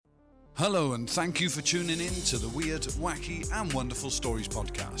Hello and thank you for tuning in to the Weird, Wacky and Wonderful Stories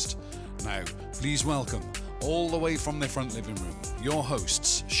podcast. Now, please welcome, all the way from their front living room, your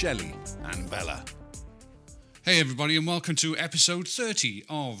hosts, Shelley and Bella. Hey everybody and welcome to episode 30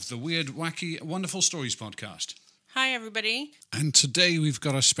 of the Weird, Wacky, Wonderful Stories podcast. Hi everybody. And today we've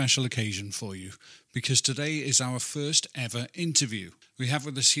got a special occasion for you, because today is our first ever interview. We have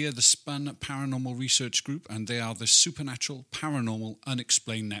with us here the Spun Paranormal Research Group, and they are the Supernatural Paranormal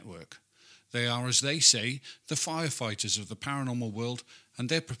Unexplained Network. They are, as they say, the firefighters of the paranormal world, and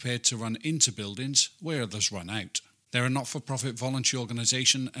they're prepared to run into buildings where others run out. They're a not-for-profit voluntary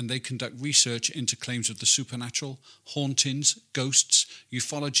organisation, and they conduct research into claims of the supernatural, hauntings, ghosts,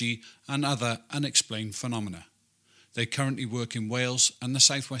 ufology and other unexplained phenomena. They currently work in Wales and the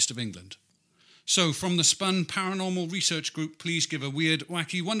southwest of England. So, from the Spun Paranormal Research Group, please give a weird,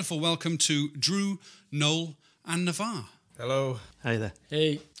 wacky, wonderful welcome to Drew, Noel and Navarre. Hello. Hi there.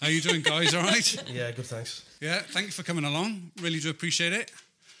 Hey. How you doing, guys? All right? Yeah, good, thanks. Yeah, thank you for coming along. Really do appreciate it.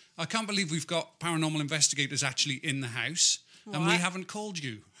 I can't believe we've got paranormal investigators actually in the house, and we haven't called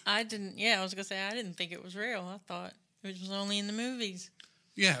you. I didn't say I didn't think it was real. I thought it was only in the movies.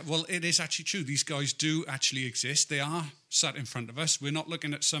 Yeah, well, it is actually true. These guys do actually exist. They are sat in front of us. We're not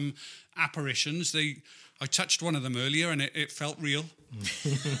looking at some apparitions. I touched one of them earlier, and it felt real.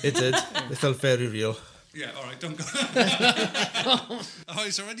 It did. It felt very real. Yeah, all right, don't go. Oh,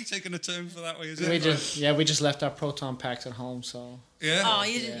 it's already taken a turn for that way, is it? We just left our proton packs at home, so... Yeah? Oh,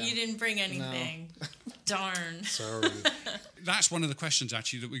 you didn't bring anything. No. Darn. Sorry. That's one of the questions,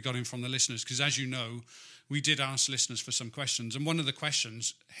 actually, that we got in from the listeners, because as you know, we did ask listeners for some questions, and one of the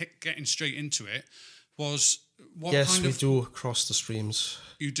questions, getting straight into it, was... Yes, we do cross the streams.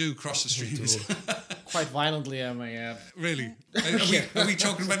 You do cross the streams. Quite violently, I may add. Really? Are we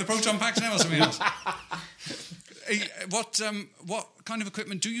talking about the proton packs now or something else? What kind of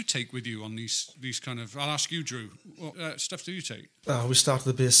equipment do you take with you on these kind of... I'll ask you, Drew. What stuff do you take? We start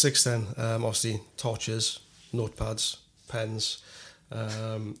with the basics then. Obviously, torches, notepads, pens,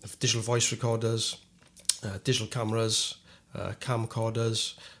 digital voice recorders, digital cameras,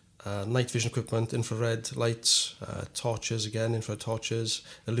 camcorders, night vision equipment, infrared lights, torches again, infrared torches,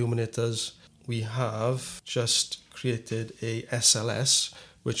 illuminators. We have just created a SLS,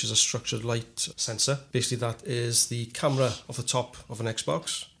 which is a structured light sensor. Basically, that is the camera of the top of an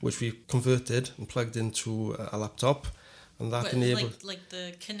Xbox, which we converted and plugged into a laptop. And that enabled... Like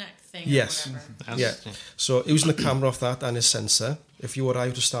the Kinect thing yes. or whatever. Yeah. So using the camera of that and its sensor, if you or I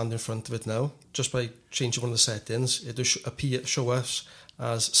were to stand in front of it now, just by changing one of the settings, it will show us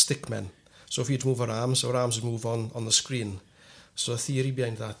as stickmen. So if you move our arms would move on the screen. So the theory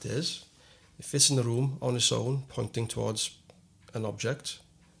behind that is, if it's in the room on its own, pointing towards an object,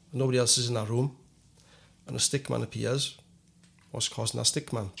 nobody else is in that room, and a stickman appears, what's causing that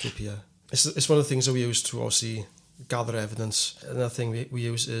stickman to appear? It's one of the things that we use to obviously gather evidence. Another thing we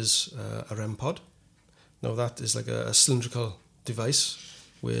use is a REM pod. Now that is like a cylindrical device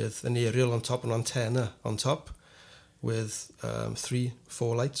with an aerial on top and antenna on top, with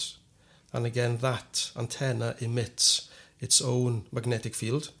 3-4 lights, and again that antenna emits its own magnetic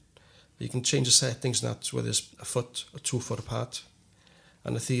field. You can change the settings and that's whether it's a foot or 2 foot apart.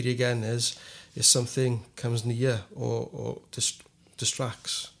 And the theory again is if something comes near or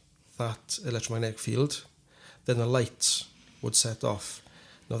distracts that electromagnetic field, then the lights would set off.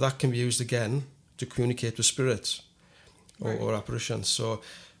 Now that can be used again to communicate with spirits or apparitions. So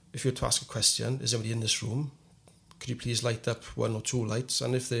if you were to ask a question, is anybody in this room? Could you please light up 1 or 2 lights?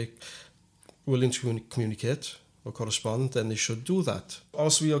 And if they're willing to communicate or correspond, then they should do that.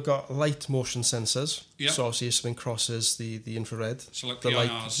 Also, we've got light motion sensors. Yep. So obviously if something crosses the infrared, so like the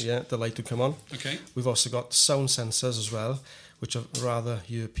light will come on. Okay. We've also got sound sensors as well, which are rather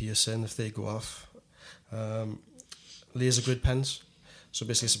ear-piercing if they go off. Laser grid pens. So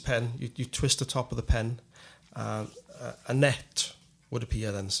basically it's a pen, you twist the top of the pen, and a net would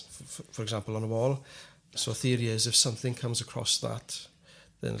appear then, for example, on a wall. So theory is if something comes across that,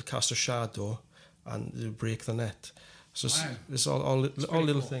 then it'll cast a shadow and it'll break the net. So it's all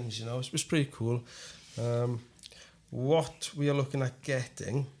little things, you know. It's pretty cool. What we are looking at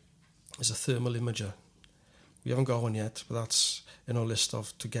getting is a thermal imager. We haven't got one yet, but that's in our list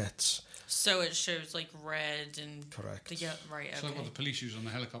of to get. So it shows like red and... Correct. Right, okay. So like what the police use on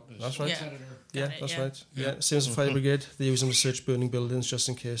the helicopters. That's right. Yeah, that's right. Yeah, same as the fire brigade. They use them to search burning buildings just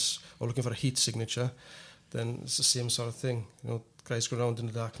in case, or looking for a heat signature. Then it's the same sort of thing. You know, guys go around in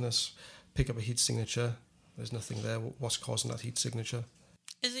the darkness, pick up a heat signature. There's nothing there. What's causing that heat signature?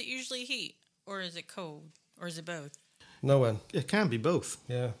 Is it usually heat, or is it cold, or is it both? No one. It can be both.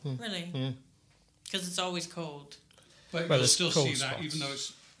 Yeah. Really? Yeah. Because it's always cold. But Well, you'll it's still cold see that, spots. even though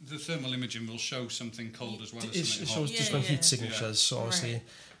it's the thermal imaging will show something cold as well as It something shows hot. different Yeah. heat signatures. So obviously,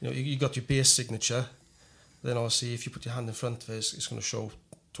 Right. you got your base signature. Then obviously, if you put your hand in front of it, it's going to show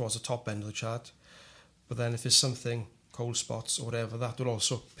towards the top end of the chart. But then if there's something, cold spots or whatever, that will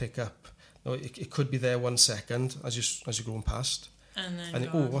also pick up. Now, it could be there 1 second as you're going past. And then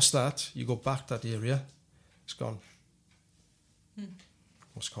And gone. what's that? You go back that area, it's gone.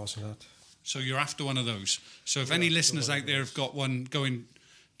 What's causing that? So you're after one of those. So if any listeners out there have got one going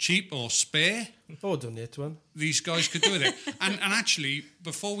cheap or spare, Oh, donate one. these guys could do with it. And actually,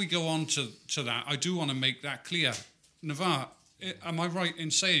 before we go on to that, I do want to make that clear. Navar, am I right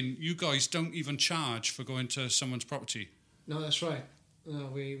in saying you guys don't even charge for going to someone's property? No, that's right. No,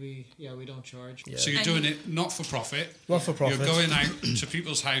 we don't charge. Yeah. So you're And doing it not for profit. Not for profit. You're going out to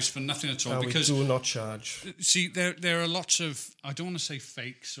people's house for nothing at all. And Because we do not charge. see, there are lots of, I don't want to say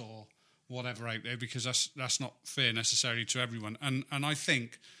fakes or whatever out there, because that's not fair necessarily to everyone. And I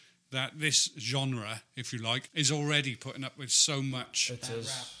think that this genre, if you like, is already putting up with so much. It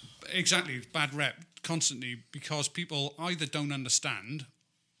is. Exactly, bad rep constantly, because people either don't understand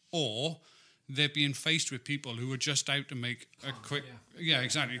or they're being faced with people who are just out to make a quick,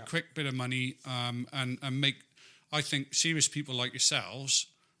 quick bit of money, and make, I think, serious people like yourselves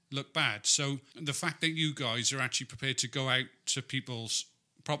look bad. So the fact that you guys are actually prepared to go out to people's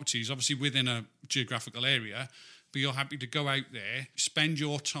properties, obviously within a geographical area, but you're happy to go out there, spend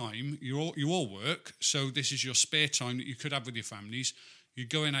your time, you all work, so this is your spare time that you could have with your families. You're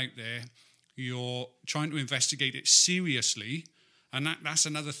going out there, you're trying to investigate it seriously, and that's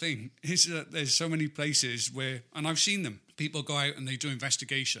another thing, is that there's so many places where, and I've seen them, people go out and they do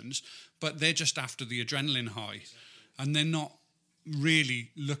investigations, but they're just after the adrenaline high, and they're not really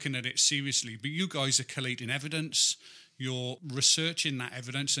looking at it seriously. But you guys are collating evidence, you're researching that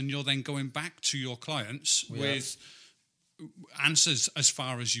evidence, and you're then going back to your clients with answers as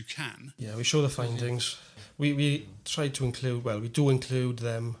far as you can. Yeah, we show the findings. We try to include, we do include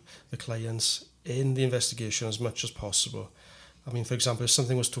them, the clients, in the investigation as much as possible. I mean, for example, if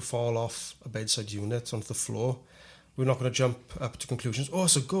something was to fall off a bedside unit onto the floor, we're not going to jump up to conclusions, oh,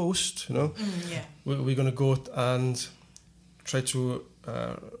 it's a ghost, you know. Yeah. We're going to go and try to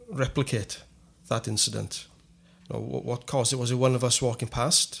replicate that incident. You know, what caused it? Was it one of us walking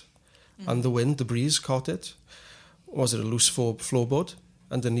past and the wind, the breeze caught it? Was it a loose floorboard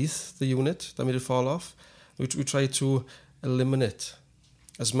underneath the unit that made it fall off? We try to eliminate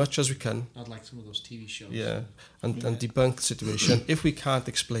as much as we can. Not like some of those TV shows. Yeah, and debunk the situation. If we can't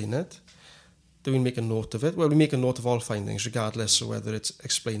explain it, then we make a note of it. Well, we make a note of all findings, regardless of whether it's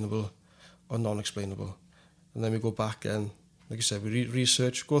explainable or non-explainable. And then we go back and, like you said, we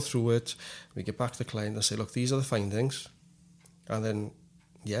research, go through it, we get back to the client and say, look, these are the findings. And then,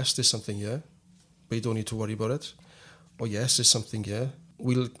 yes, there's something here, but you don't need to worry about it. Or yes, there's something here.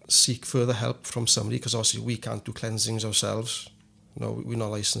 We'll seek further help from somebody, because obviously we can't do cleansings ourselves. No, we're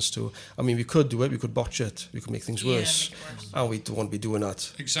not licensed to. I mean, we could do it, we could botch it, we could make things worse. Make it worse. And we don't want to be doing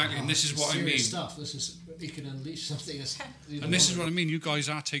that. Exactly, and this is what I mean. Serious stuff. This is, you can unleash something. And this is what I mean. You guys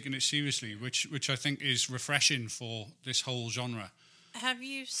are taking it seriously, which I think is refreshing for this whole genre. Have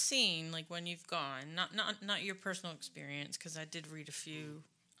you seen, like, when you've gone, not your personal experience, because I did read a few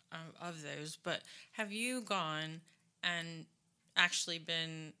of those, but have you gone and actually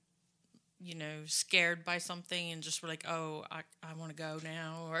been, you know, scared by something and just were like, oh, I want to go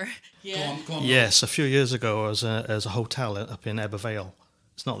now, or Go on. Yes, a few years ago, I was a hotel up in Ebervale.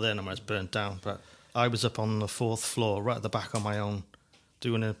 It's not there anymore; it's burnt down. But I was up on the 4th floor, right at the back on my own,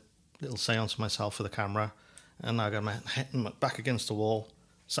 doing a little séance myself with a camera, and I got my back against the wall,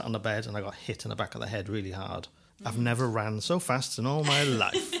 sat on the bed, and I got hit in the back of the head really hard. I've never ran so fast in all my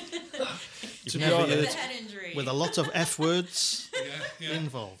life. To be never honest, heard- the head injury. with a lot of F words Yeah.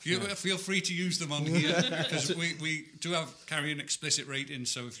 involved. You feel free to use them on here, because we do carry an explicit rating,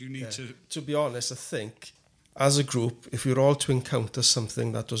 so if you need to be honest, I think, as a group, if we were all to encounter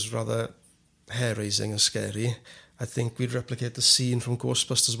something that was rather hair-raising and scary, I think we'd replicate the scene from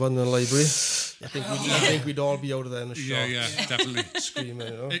Ghostbusters 1 in the library. I think we'd all be out of there in a shock, definitely. screaming,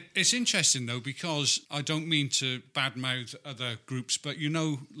 you know. It's interesting, though, because I don't mean to badmouth other groups, but you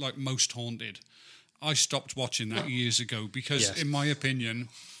know, like Most Haunted, I stopped watching that years ago because, Yes. in my opinion,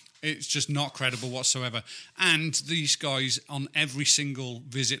 it's just not credible whatsoever. And these guys, on every single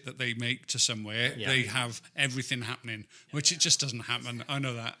visit that they make to somewhere, Yeah. they have everything happening, which it just doesn't happen. I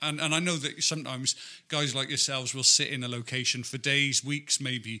know that. And I know that sometimes guys like yourselves will sit in a location for days, weeks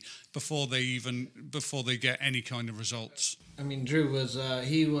maybe, before they get any kind of results. I mean, Drew was,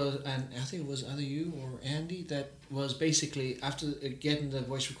 he was, and I think it was either you or Andy that was basically, after getting the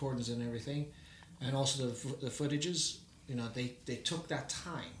voice recordings and everything, and also the footages, they took that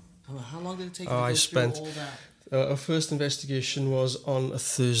time. I mean, how long did it take Oh, you to I go spent- through all that? Our first investigation was on a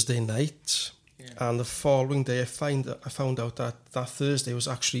Thursday night, Yeah. and the following day I found out that Thursday was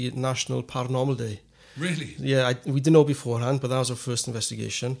actually National Paranormal Day. Really? Yeah, we didn't know beforehand, but that was our first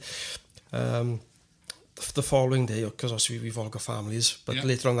investigation. The following day, because obviously we've all got families, but Yeah.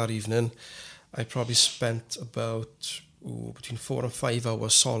 later on that evening, I probably spent about between 4 and 5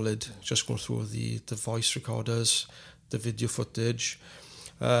 hours solid just going through the voice recorders, the video footage.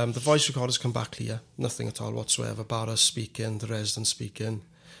 The voice recorders come back clear, nothing at all whatsoever. Barra speaking, the resident speaking,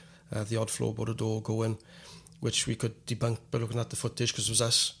 the odd floorboard door going, which we could debunk by looking at the footage because it was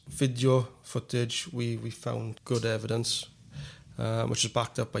us. Video footage, we found good evidence, which is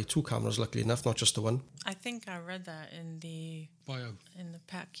backed up by 2 cameras, luckily enough, not just the one. I think I read that in the Bio.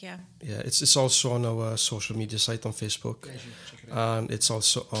 pack. Yeah. Yeah, it's also on our social media site on Facebook, Yeah, you should check it out. and it's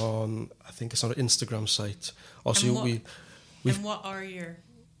also on, I think it's on our Instagram site. Also, And what- we've- And what are your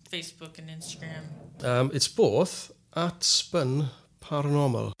Facebook and Instagram? it's both at Spun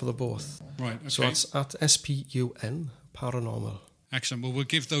Paranormal for the both. Right. Okay. So it's at SPUN Paranormal. Excellent. Well, we'll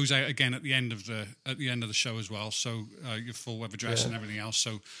give those out again at the end of the show as well. So your full web address and everything else.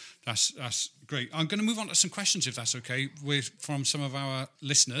 So that's great. I'm going to move on to some questions, if that's okay, from some of our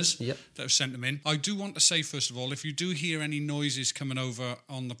listeners Yep. that have sent them in. I do want to say, first of all, if you do hear any noises coming over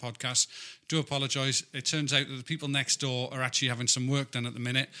on the podcast, do apologise. It turns out that the people next door are actually having some work done at the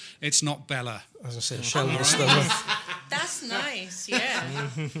minute. It's not Bella. As I say, Sheldon and stuff. That's nice. Yeah.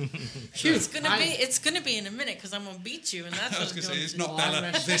 It's gonna be in a minute because I'm gonna beat you, and that's I what was going I'm to say, going it's to not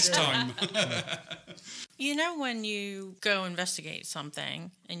Bella this time. You know, when you go investigate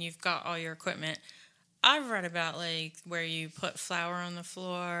something and you've got all your equipment, I've read about like where you put flour on the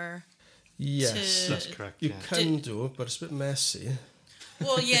floor. Yes, To- That's correct. you Yeah. can do it, but it's a bit messy.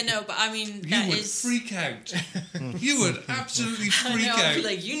 Well, yeah, no, but I mean You that would is. freak out. You would absolutely I freak know, I'd be out.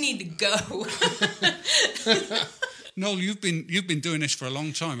 like, you need to go. Noel, you've been doing this for a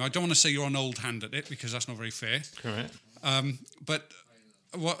long time. I don't want to say you're an old hand at it because that's not very fair. Correct. But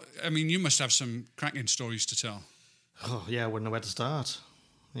you must have some cracking stories to tell. Oh yeah, I wouldn't know where to start.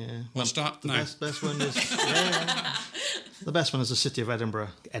 Yeah. Well, start the now. best one is the best one is the city of Edinburgh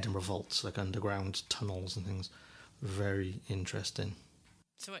vaults, like underground tunnels and things. Very interesting.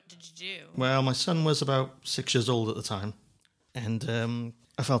 So what did you do? Well, my son was about 6 years old at the time, and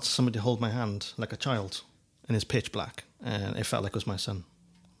I felt somebody hold my hand like a child, and it's pitch black, and it felt like it was my son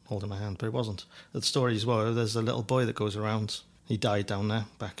holding my hand, but it wasn't. The story as well, there's a little boy that goes around. He died down there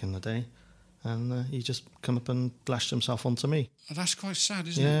back in the day, and he just come up and flashed himself onto me. Oh, that's quite sad,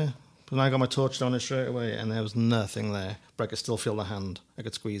 isn't it? Yeah. But I got my torch down it straight away, and there was nothing there, but I could still feel the hand. I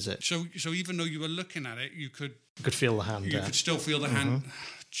could squeeze it. So even though you were looking at it, you could I could feel the hand. you Yeah. could still feel the hand.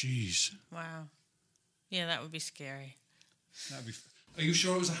 Jeez, Wow. Yeah, that would be scary. that'd be. Are you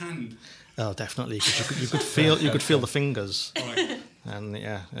sure it was a hand? Oh, definitely. 'Cause you could feel the fingers, All right. and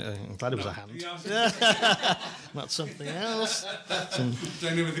yeah, I'm glad it was a hand, Yeah, not something else. down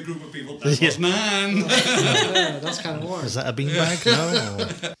there with a group of people. That was man. Yeah, that's kind of warm. Is that a beanbag?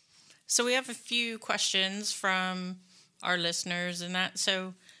 No. So we have a few questions from our listeners and that.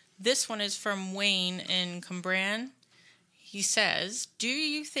 So this one is from Wayne in Cumbran. He says, do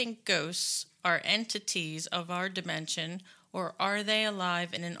you think ghosts are entities of our dimension, or are they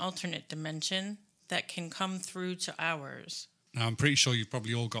alive in an alternate dimension that can come through to ours? Now, I'm pretty sure you've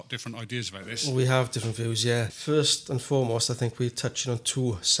probably all got different ideas about this. We have different views, yeah. First and foremost, I think we're touching on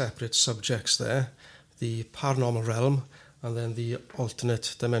 2 separate subjects there. The paranormal realm and then the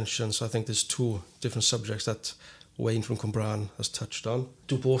alternate dimension. So I think there's 2 different subjects that Wayne from Cumbran has touched on.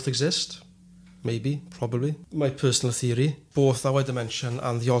 Do both exist? Maybe, probably. My personal theory, both our dimension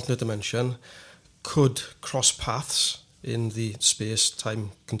and the alternate dimension could cross paths in the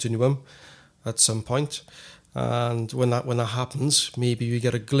space-time continuum at some point. And when that happens, maybe we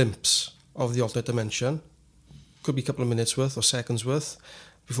get a glimpse of the alternate dimension. Could be a couple of minutes worth or seconds worth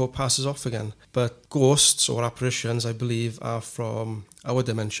before it passes off again. But ghosts or apparitions, I believe, are from our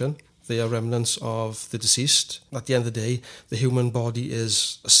dimension. They are remnants of the deceased. At the end of the day, the human body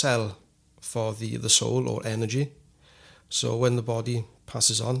is a cell for the soul or energy. So when the body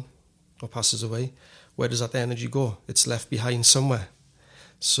passes on or passes away, where does that energy go? It's left behind somewhere.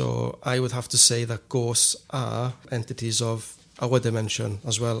 So I would have to say that ghosts are entities of our dimension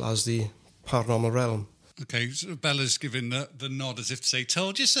as well as the paranormal realm. Okay, so Bella's giving the nod as if to say,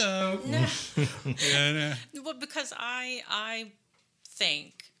 told you so. No. Yeah. Well, because I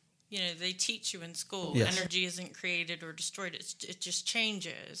think, they teach you in school, Yes. energy isn't created or destroyed, it just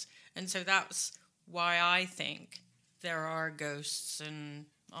changes. And so that's why I think there are ghosts and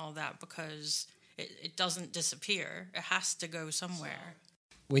all that, because it doesn't disappear. It has to go somewhere.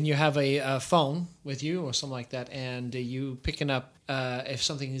 When you have a phone with you or something like that, and you picking up if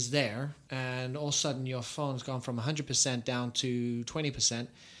something is there, and all of a sudden your phone's gone from 100% down to 20%,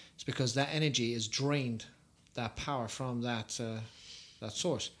 it's because that energy is drained, that power from that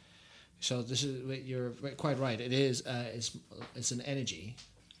source. So this is, you're quite right. It is it's an energy.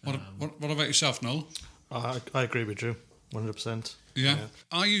 What about yourself, Noel? I agree with you, 100%. Yeah.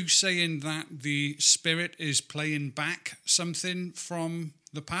 Are you saying that the spirit is playing back something from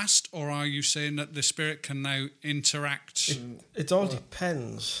the past, or are you saying that the spirit can now interact? It all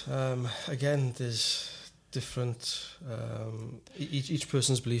depends. Again, there's different. Each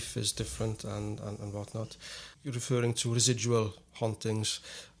person's belief is different and whatnot. You're referring to residual hauntings,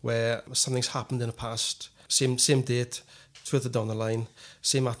 where something's happened in the past, same date, further down the line,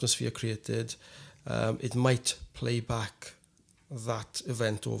 same atmosphere created. It might play back that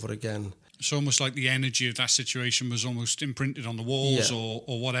event over again. It's almost like the energy of that situation was almost imprinted on the walls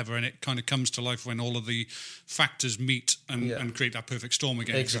or whatever, and it kind of comes to life when all of the factors meet and create that perfect storm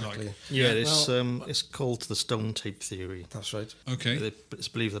again, Exactly. if you like. Yeah, it's called the stone tape theory. That's right. Okay. It's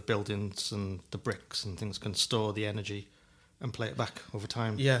believed that buildings and the bricks and things can store the energy and play it back over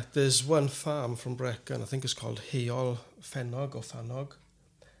time. Yeah, there's one farm from Brecon, I think it's called Heol Fennog or Fanog,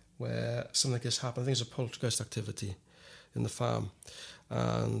 where something like this happened. I think it's a poltergeist activity in the farm.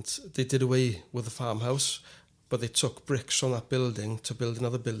 And they did away with the farmhouse, but they took bricks from that building to build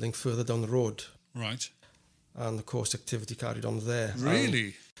another building further down the road. Right. And of course, activity carried on there.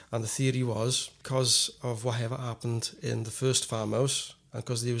 Really? And the theory was, because of whatever happened in the first farmhouse, and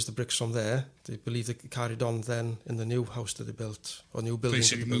because they used the bricks from there, they believe it carried on then in the new house that they built, or new building.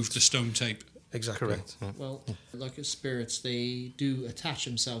 Basically moved the stone tape. Exactly. Correct. Yeah. Well, like as spirits, they do attach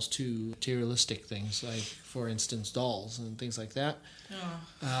themselves to materialistic things, like, for instance, dolls and things like that.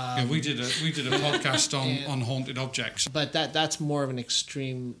 Yeah, we did a podcast on haunted objects. But that's more of an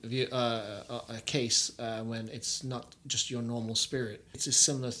extreme view, a case when it's not just your normal spirit. It's a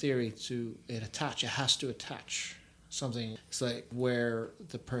similar theory to it attach. It has to attach something. It's like where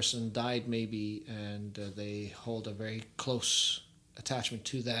the person died maybe, and they hold a very close attachment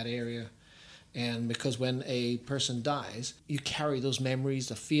to that area. And because when a person dies, you carry those memories,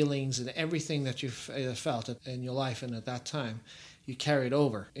 the feelings, and everything that you've felt in your life and at that time, you carry it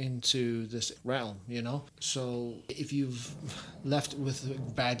over into this realm, you know? So if you've left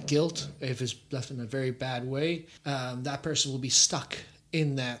with bad guilt, if it's left in a very bad way, that person will be stuck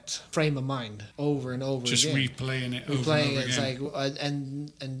in that frame of mind over and over Just again. replaying it over and over It's again. like,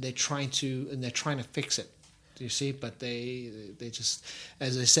 and they're trying to fix it. You see, but they just,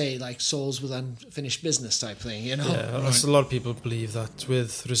 as they say, like souls with unfinished business type thing, you know. Yeah, a lot of people believe that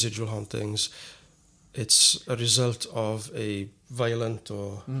with residual hauntings, it's a result of a violent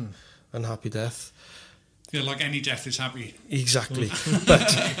or unhappy death. Yeah, like any death is happy. Exactly.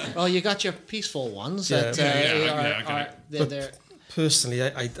 But Well, you got your peaceful ones Yeah. that I get it. they're personally,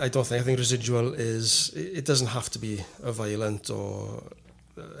 I don't think. I think residual is, it doesn't have to be a violent or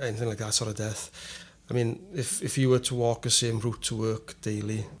anything like that sort of death. I mean, if you were to walk the same route to work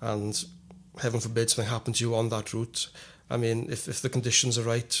daily and heaven forbid something happened to you on that route, I mean, if the conditions are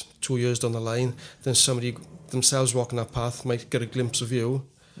right, 2 years down the line, then somebody themselves walking that path might get a glimpse of you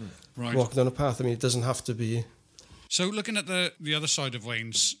Right. walking down a path. I mean, it doesn't have to be. So looking at the other side of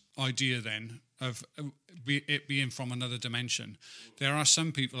Wayne's idea then, of it being from another dimension, there are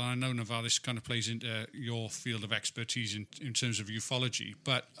some people, and I know, Naval, this kind of plays into your field of expertise in terms of ufology,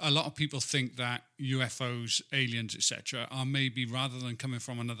 but a lot of people think that UFOs, aliens, etc., are maybe, rather than coming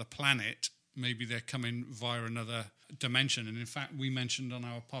from another planet, maybe they're coming via another dimension. And in fact, we mentioned on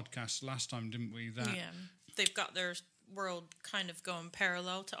our podcast last time, didn't we, that They've got their world kind of going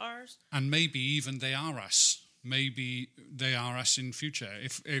parallel to ours. and maybe even they are us. Maybe they are us in future.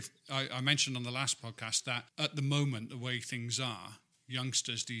 If I mentioned on the last podcast that at the moment, the way things are,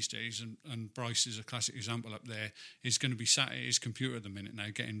 youngsters these days, and Bryce is a classic example up there, is going to be sat at his computer at the minute now,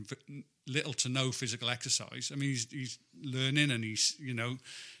 getting little to no physical exercise. I mean, he's learning, and he's, you know,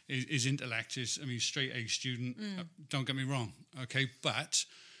 his intellect is, I mean, he's straight A student. Don't get me wrong, okay, but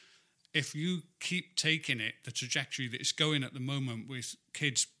if you keep taking it, the trajectory that it's going at the moment with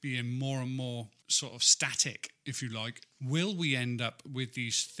kids being more and more sort of static, if you like, will we end up with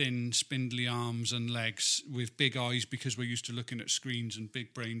these thin, spindly arms and legs with big eyes because we're used to looking at screens, and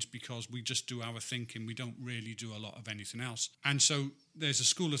big brains because we just do our thinking? We don't really do a lot of anything else. And so there's a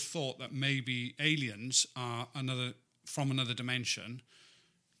school of thought that maybe aliens are from another dimension,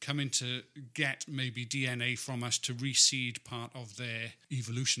 coming to get maybe DNA from us to reseed part of their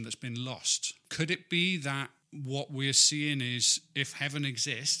evolution that's been lost. Could it be that what we're seeing is, if heaven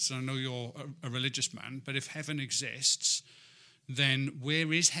exists, I know you're a religious man, but if heaven exists, then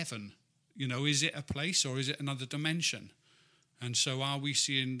where is heaven? You know, is it a place or is it another dimension? And so are we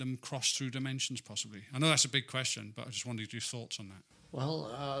seeing them cross through dimensions possibly? I know that's a big question, but I just wondered your thoughts on that.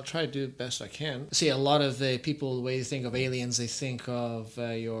 Well, I'll try to do the best I can. See, a lot of the people, the way they think of aliens, they think of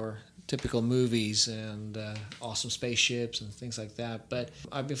your typical movies and awesome spaceships and things like that. But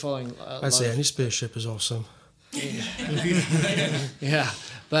I've been following I'd say any spaceship is awesome. Yeah,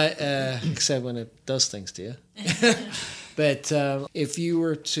 but except when it does things to you. But if you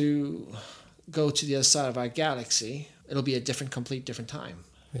were to go to the other side of our galaxy, it'll be a complete different time.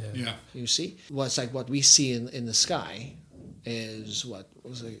 Yeah. You see? What's like what we see in the sky is what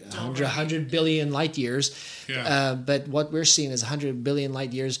was it, 100 billion light years. Yeah. But what we're seeing is 100 billion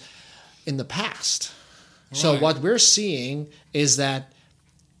light years in the past. So Right. what we're seeing is that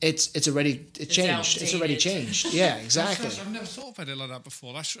it's already changed. It's already outdated. changed. Yeah, exactly. I've never thought about it like that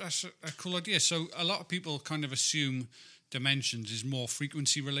before. That's a cool idea. So a lot of people kind of assume dimensions is more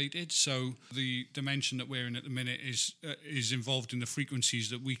frequency related. So the dimension that we're in at the minute is involved in the frequencies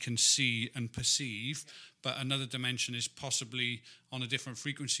that we can see and perceive, but another dimension is possibly on a different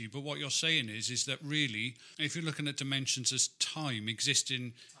frequency. But what you're saying is that really, if you're looking at dimensions as time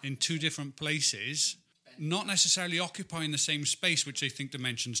existing in two different places, not necessarily occupying the same space, which I think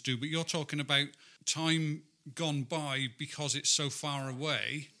dimensions do, but you're talking about time gone by because it's so far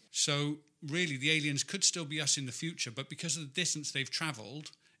away. So really, the aliens could still be us in the future, but because of the distance they've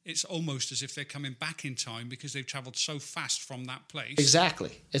travelled, it's almost as if they're coming back in time because they've travelled so fast from that place.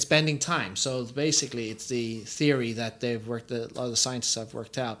 Exactly. It's bending time. So basically, it's the theory that a lot of the scientists have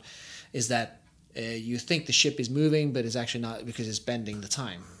worked out, is that you think the ship is moving, but it's actually not, because it's bending the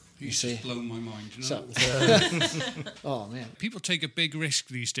time. You It's see? just blown my mind. You know? So, oh man. People take a big risk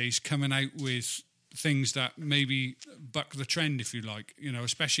these days coming out with things that maybe buck the trend, if you like, you know,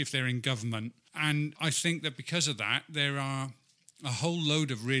 especially if they're in government. And I think that because of that, there are a whole load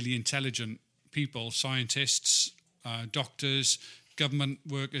of really intelligent people, scientists, doctors, government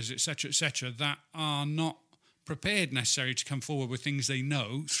workers, etc., that are not prepared necessarily to come forward with things they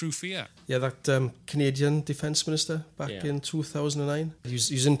know through fear. Yeah, that Canadian Defence Minister back Yeah. in 2009, he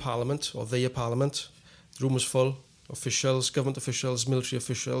was in Parliament, or their Parliament. The room was full, officials, government officials, military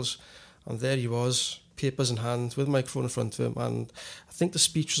officials, and there he was, papers in hand, with a microphone in front of him, and I think the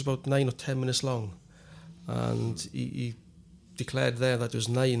speech was about 9 or 10 minutes long, and he declared there that there was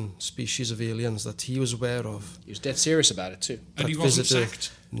 9 species of aliens that he was aware of. He was dead serious about it too. And he that wasn't visited-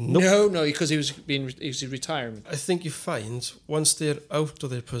 sacked. Nope. No, because he was retirement. I think you find once they're out of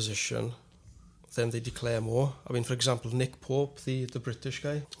their position, then they declare more. I mean, for example, Nick Pope, the British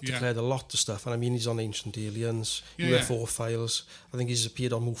guy, Yeah. declared a lot of stuff. And I mean, he's on Ancient Aliens, Yeah, UFO files. I think he's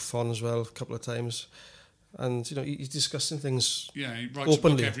appeared on MUFON as well a couple of times. And, you know, he's discussing things Yeah, he writes a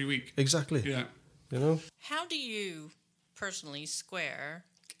openly. book every week. Exactly. Yeah. You know? How do you personally square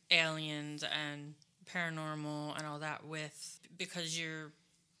aliens and paranormal and all that with, because you're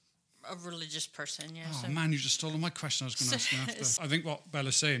a religious person, yeah? Oh so man, you just stole my question I was going to ask you after. I think what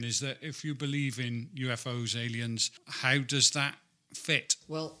Bella's saying is that if you believe in UFOs, aliens, how does that fit?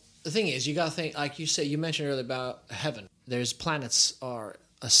 Well, the thing is, you got to think, like you said, you mentioned earlier about heaven. There's planets are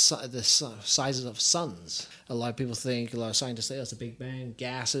the sizes of suns. A lot of people think, a lot of scientists say, oh, it's a Big Bang,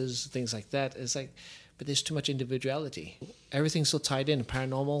 gases, things like that. It's like, but there's too much individuality. Everything's so tied in,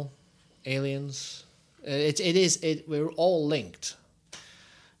 paranormal, aliens. We're all linked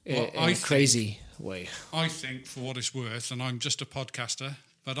Well, in a crazy way. I think, for what it's worth, and I'm just a podcaster,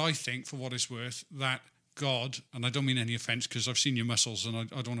 but I think, for what it's worth, that God, and I don't mean any offence because I've seen your muscles and I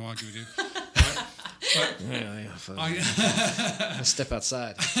don't want to argue with you. Let's step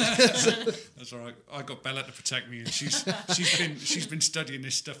outside. That's all right. I got Bella to protect me, and she's been studying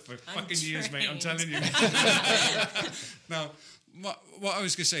this stuff for fucking years, mate. I'm telling you. Now, what I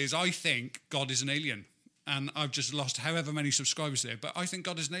was going to say is, I think God is an alien, and I've just lost however many subscribers there. But I think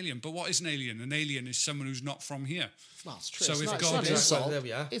God is an alien. But what is an alien? An alien is someone who's not from here. Well, it's true. So it's if not, God it's not is- an insult. Well, there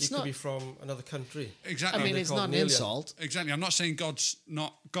we are. It's he not. could be from another country. Exactly. I mean, they it's call not him an alien. insult. Exactly. I'm not saying God's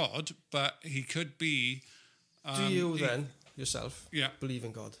not God, but he could be. Do you then, yourself, Yeah. believe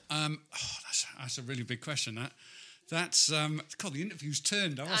in God? That's a really big question. That's God. The interview's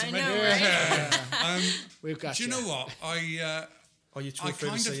turned. I I wasn't know, ready. right? We've got Do you know what? Are you too I afraid to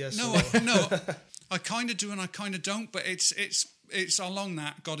kind say of yes? no, or no? I kind of do and I kind of don't. But it's along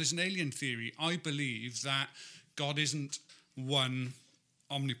that God is an alien theory. I believe that God isn't one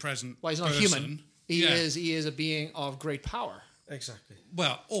omnipresent. Well, he's not person. human. He is a being of great power. Exactly.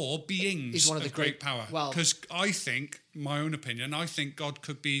 Well, or beings He's one of the great great- power. well- Because I think, my own opinion, I think God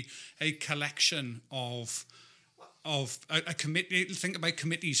could be a collection of a committee. Think about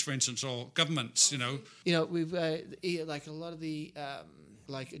committees, for instance, or governments. We've like a lot of the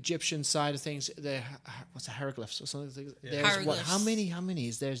like Egyptian side of things. What's the hieroglyphs or something? Yeah. There's what? Hieroglyphs. How many?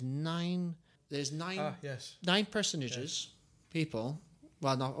 There's nine. There's nine. Yes. 9 personages, people.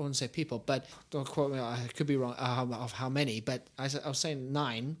 Well, I wouldn't say people, but don't quote me. I could be wrong of how many. But I was saying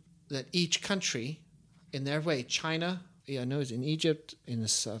 9. That each country, in their way, China. I know it's in Egypt, in the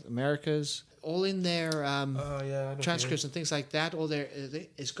South Americas, all in their I know transcripts and things like that. All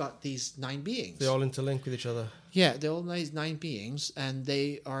it's got these 9 beings. They all interlink with each other. Yeah, they're all these 9 beings, and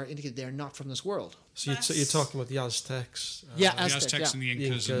they are indicated they're not from this world. So you're talking about the Aztecs. Yeah, The Aztecs and the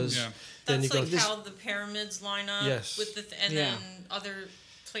Incas. Incas. Yeah. Then That's you like got how the pyramids line up Yes. with and Yeah. then other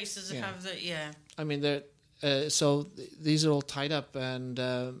places that Yeah. have the I mean, these are all tied up, and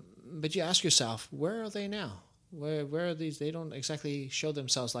but you ask yourself, where are they now? Where are these? They don't exactly show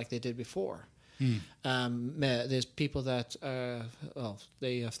themselves like they did before. There's people that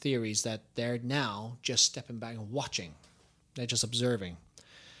they have theories that they're now just stepping back and watching. They're just observing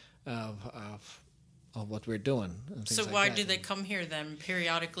of what we're doing. And things So like why that. do they come here then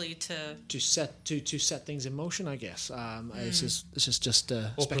periodically to set things in motion? I guess this is just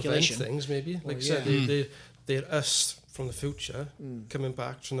or speculation. prevent things, maybe. Like I Or, said, yeah. they're us from the future coming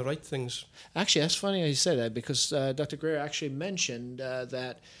back from the right things. Actually, that's funny you say that because Dr. Greer actually mentioned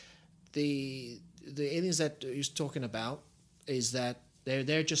that the aliens that he's talking about is that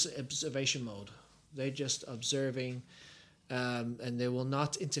they're just observation mode. They're just observing, and they will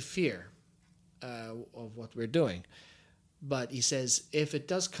not interfere of what we're doing. But he says if it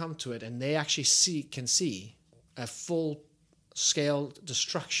does come to it, and they actually can see a full scale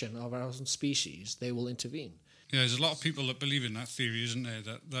destruction of our own species, they will intervene. Yeah, there's a lot of people that believe in that theory, isn't there?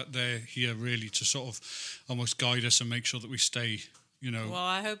 That they're here really to sort of almost guide us and make sure that we stay, Well,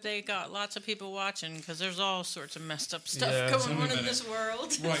 I hope they got lots of people watching because there's all sorts of messed up stuff Yeah, going tell me on in about this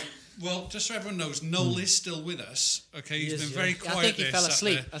world. Right. Well, just so everyone knows, Noel is still with us. Okay, he's is, been yeah. very I quiet. think he there, fell sat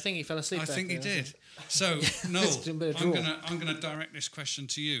asleep. there. I think he fell asleep. I back think he there. did. So, Noel, It's a bit of drool. I'm gonna direct this question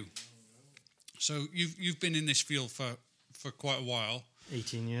to you. So you've been in this field for quite a while,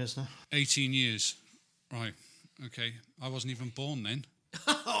 18 years now. 18 years, right? Okay, I wasn't even born then.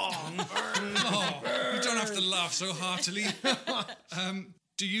 You don't have to laugh so heartily.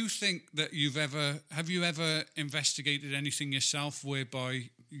 Do you think that have you ever investigated anything yourself whereby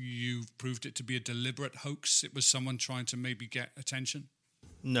you've proved it to be a deliberate hoax? It was someone trying to maybe get attention?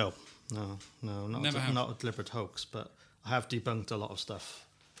 No, Never have. not a deliberate hoax, but I have debunked a lot of stuff.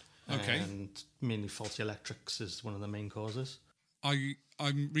 Okay. And mainly faulty electrics is one of the main causes.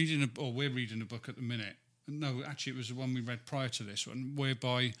 I'm reading we're reading a book at the minute. No, actually, it was the one we read prior to this one,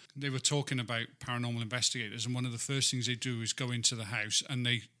 whereby they were talking about paranormal investigators, and one of the first things they do is go into the house and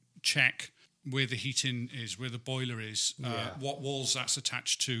they check where the heating is, where the boiler is, what walls that's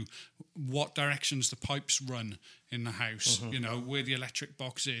attached to, what directions the pipes run in the house, where the electric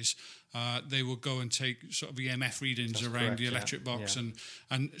box is. They will go and take sort of EMF readings That's around correct, the yeah. electric box Yeah.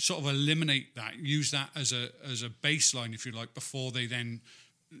 and sort of eliminate that, use that as a baseline, if you like, before they then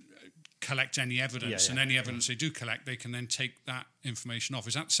collect any evidence. Yeah, And yeah. any evidence they do collect, they can then take that information off.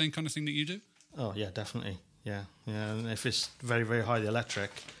 Is that the same kind of thing that you do? Oh, yeah, definitely. Yeah. And if it's very, very high, the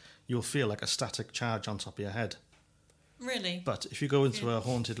electric, you'll feel like a static charge on top of your head. Really? But if you go into a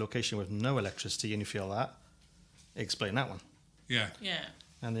haunted location with no electricity and you feel that, explain that one. Yeah. Yeah.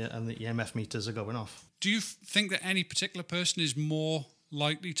 And the EMF meters are going off. Do you think that any particular person is more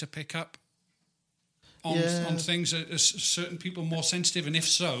likely to pick up on things? Are certain people more sensitive? And if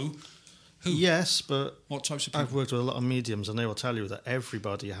so, who? Yes, but What types of people? I've worked with a lot of mediums and they will tell you that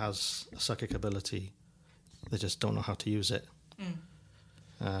everybody has a psychic ability. They just don't know how to use it.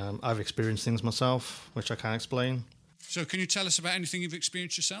 I've experienced things myself, which I can't explain. So can you tell us about anything you've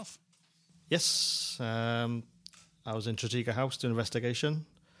experienced yourself? Yes, I was in Tredegar House doing an investigation.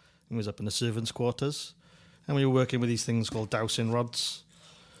 And was up in the servants' quarters. And we were working with these things called dowsing rods.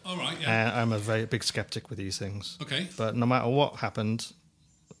 All right, yeah. I'm a very big skeptic with these things. Okay. But no matter what happened,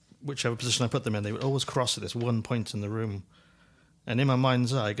 whichever position I put them in, they would always cross at this one point in the room. And in my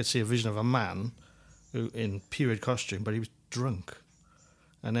mind's eye, I could see a vision of a man who, in period costume, but he was drunk.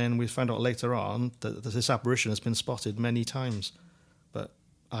 And then we found out later on that this apparition has been spotted many times. But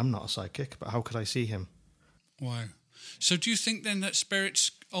I'm not a psychic, but how could I see him? Wow. So do you think then that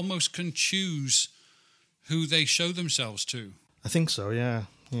spirits almost can choose who they show themselves to? I think so, yeah.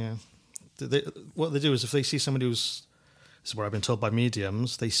 What they do is if they see somebody who's, this is what I've been told by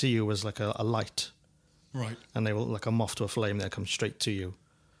mediums, they see you as like a light. Right. And they will, like a moth to a flame, they'll come straight to you.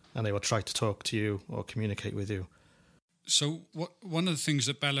 And they will try to talk to you or communicate with you. So one of the things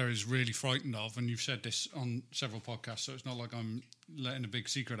that Bella is really frightened of, and you've said this on several podcasts, so it's not like I'm letting a big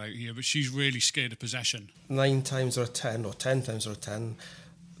secret out here, but she's really scared of possession. 9 times out of 10, or 10 times out of 10,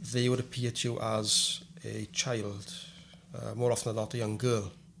 they would appear to you as a child, more often than not a young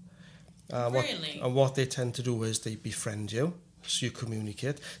girl. Really? And what they tend to do is they befriend you, so you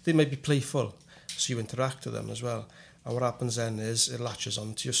communicate. They might be playful, so you interact with them as well. And what happens then is it latches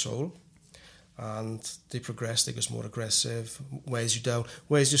onto your soul, and they progress, they get more aggressive, wears you down,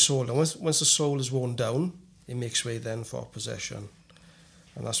 wears your soul down. Once the soul is worn down, it makes way then for possession.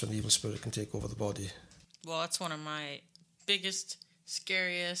 And that's when the evil spirit can take over the body. Well, that's one of my biggest,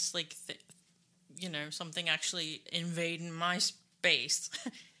 scariest, something actually invading my space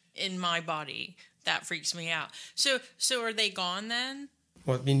in my body. That freaks me out. So are they gone then?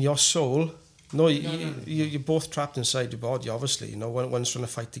 Well, I mean, your soul... No, you're both trapped inside your body, obviously. You know, one's trying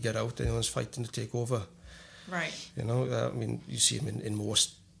to fight to get out, and the other's fighting to take over. Right. You know, I mean, you see them in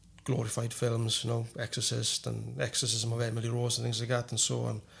most glorified films, you know, Exorcist and Exorcism of Emily Rose and things like that and so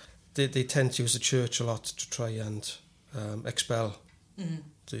on. They tend to use the church a lot to try and expel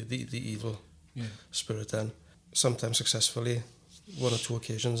the evil spirit then. Sometimes successfully, 1 or 2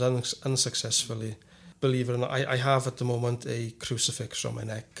 occasions, unsuccessfully. Believe it or not, I have at the moment a crucifix on my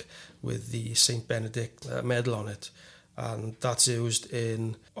neck with the St. Benedict medal on it, and that's used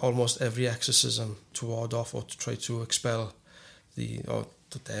in almost every exorcism to ward off or to try to expel the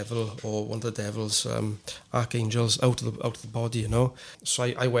devil or one of the devil's archangels out of the body, you know. So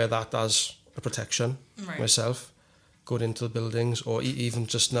I wear that as a protection myself, going into the buildings, or even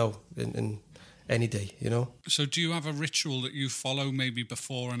just now in any day, you know. So do you have a ritual that you follow maybe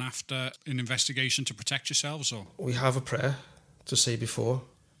before and after an investigation to protect yourselves? Or we have a prayer to say before,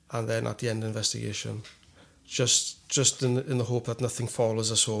 and then at the end of the investigation, just in the hope that nothing follows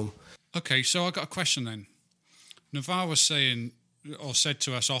us home. Okay, so I got a question then. Navar was saying, or said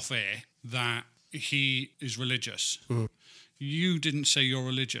to us off air, that he is religious. Mm. You didn't say you're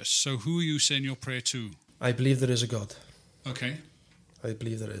religious, so who are you saying your prayer to? I believe there is a God. Okay. I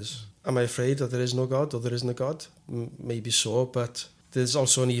believe there is. Am I afraid that there is no God or there isn't a God? Maybe so, but there's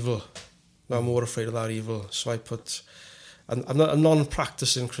also an evil. I'm more afraid of that evil. So I put... I'm not a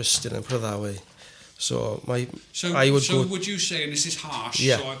non-practicing Christian, and put it that way. So would you say, and this is harsh,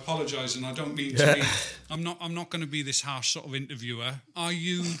 yeah. So I apologise, and I don't mean to be... I'm not going to be this harsh sort of interviewer. Are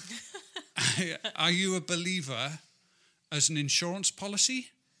you a believer as an insurance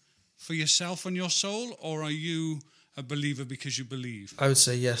policy for yourself and your soul, or are you a believer because you believe? I would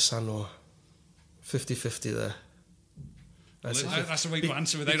say yes and no. 50-50 there. That's a way to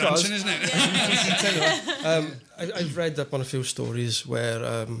answer without answering, isn't it? I've read up on a few stories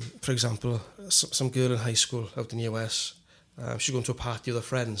where, for example, some girl in high school out in the US, she's going to a party with her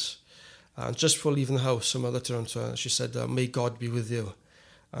friends, and just before leaving the house, her mother turned to her and she said, "May God be with you."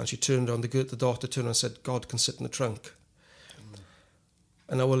 And she turned around, the daughter turned around and said, "God can sit in the trunk."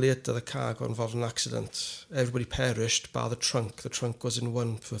 An hour later, the car got involved in an accident. Everybody perished bar the trunk. The trunk was in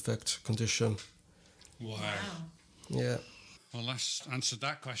one perfect condition. Wow. Yeah. Well, that's answered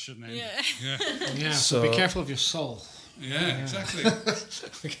that question then. Yeah. So be careful of your soul. Yeah, exactly.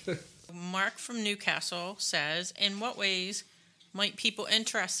 Mark from Newcastle says, in what ways might people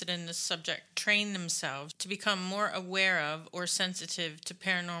interested in this subject train themselves to become more aware of or sensitive to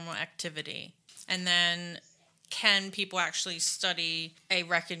paranormal activity? And then, can people actually study a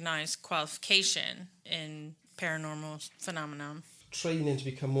recognized qualification in paranormal phenomenon? Training to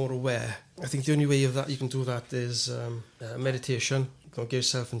become more aware. I think the only way of that you can do that is meditation. Get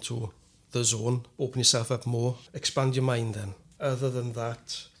yourself into the zone, open yourself up more, expand your mind then. Other than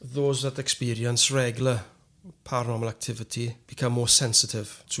that, those that experience regular paranormal activity become more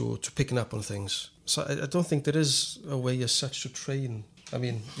sensitive to picking up on things. So I don't think there is a way as such to train. I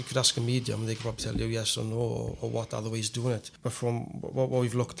mean, you could ask a medium, they could probably tell you yes or no, or what other ways of doing it. But from what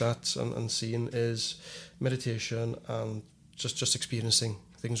we've looked at and seen is meditation and just experiencing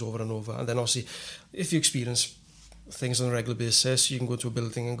things over and over. And then obviously, if you experience things on a regular basis, you can go to a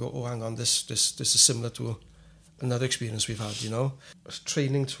building and go, oh, hang on, this is similar to another experience we've had, you know.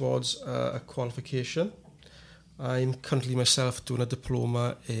 Training towards a qualification. I'm currently myself doing a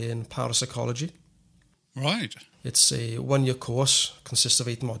diploma in parapsychology. Right. It's a 1-year course, consists of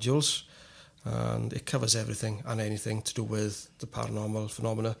 8 modules, and it covers everything and anything to do with the paranormal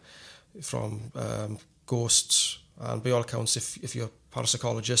phenomena, from ghosts, and by all accounts, if you're a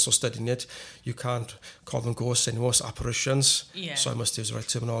parapsychologist or studying it, you can't call them ghosts anymore, it's apparitions. Yeah. So I must use the right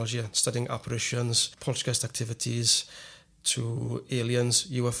terminology. Studying apparitions, poltergeist activities, to aliens,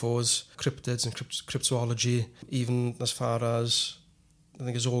 UFOs, cryptids and cryptozoology, even as far as, I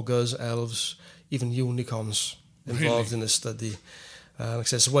think it's ogres, elves, even unicorns involved in this study. Like I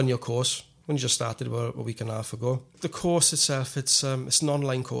said, it's a one-year course. When you just started about a week and a half ago. The course itself, it's an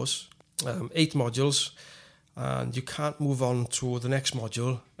online course, 8 modules, and you can't move on to the next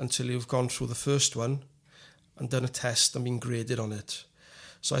module until you've gone through the first one and done a test and been graded on it.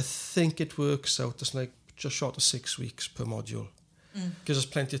 So I think it works out as like just short of 6 weeks per module. Gives us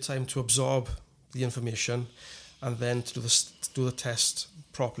plenty of time to absorb the information and then to do the test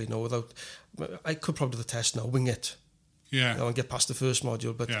properly. No, I could probably do the test now, wing it. Yeah. And get past the first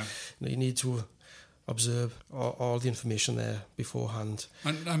module, but you need to observe all the information there beforehand.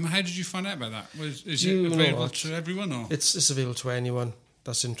 And how did you find out about that? Is it available to everyone? Or? It's available to anyone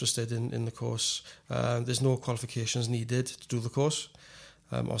that's interested in the course. There's no qualifications needed to do the course.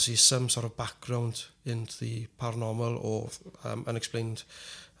 Obviously, some sort of background into the paranormal or unexplained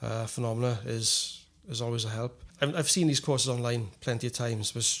phenomena is always a help. I've seen these courses online plenty of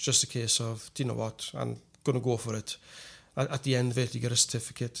times, but it's just a case of, do you know what, I'm going to go for it. At the end of it, you get a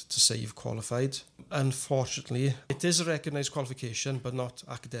certificate to say you've qualified. Unfortunately, it is a recognised qualification, but not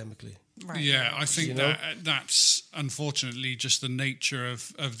academically. Right. Yeah, I think that's unfortunately just the nature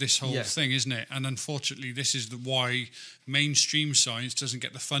of this whole thing, isn't it? And unfortunately, this is why mainstream science doesn't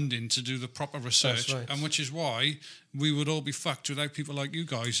get the funding to do the proper research. That's right. And which is why we would all be fucked without people like you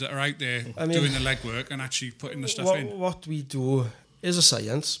guys that are out there doing the legwork and actually putting the stuff in. What we do is a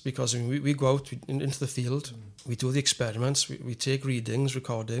science, because we go out into the field, we do the experiments, we take readings,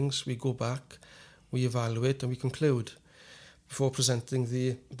 recordings, we go back, we evaluate and we conclude before presenting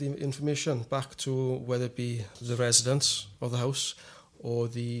the information back to whether it be the residents of the house or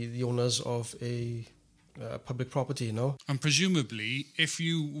the owners of a public property, you know. And presumably, if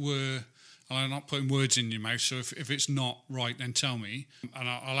you were, and I'm not putting words in your mouth, so if it's not right, then tell me, and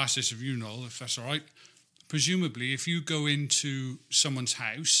I'll ask this of you, Noel, if that's all right. Presumably, if you go into someone's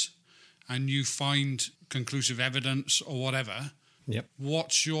house and you find conclusive evidence or whatever,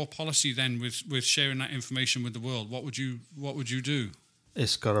 what's your policy then with sharing that information with the world? What would you do?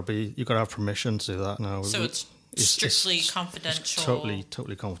 It's got to be, you've got to have permission to do that now. So it's strictly confidential.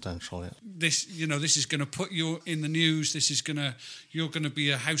 Totally confidential. Yeah. This is going to put you in the news. You're going to be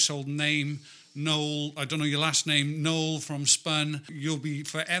a household name. Noel, I don't know your last name, Noel from Spun. You'll be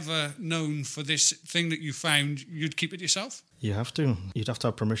forever known for this thing that you found. You'd keep it yourself? You have to. You'd have to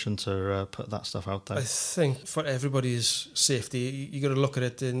have permission to put that stuff out there. I think for everybody's safety, you got to look at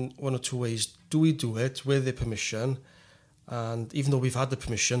it in one or two ways. Do we do it with their permission? And even though we've had the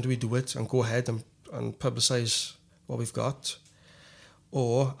permission, do we do it and go ahead and publicise what we've got?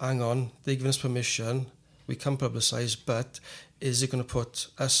 Or, hang on, they've given us permission, we can publicise, but is it going to put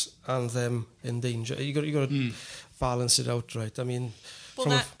us and them in danger? You got to balance it out, right? I mean,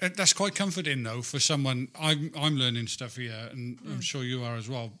 that's quite comforting though for someone. I'm learning stuff here, and I'm sure you are as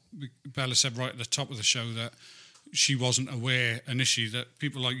well. Bella said right at the top of the show that she wasn't aware initially that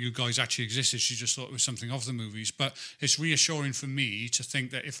people like you guys actually existed. She just thought it was something of the movies. But it's reassuring for me to think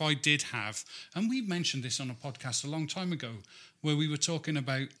that if I did have, and we mentioned this on a podcast a long time ago, where we were talking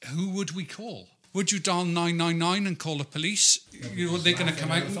about who would we call. Would you dial 999 and call the police? They're going to come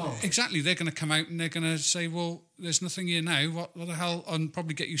out. Exactly, they're going to come out and they're going to say, well, there's nothing here now. What the hell? And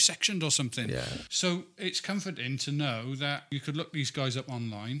probably get you sectioned or something. Yeah. So it's comforting to know that you could look these guys up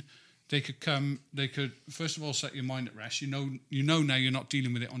online. They could come. They could first of all set your mind at rest. You know now you're not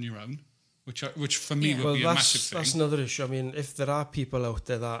dealing with it on your own, which for me would be a massive thing. That's another issue. I mean, if there are people out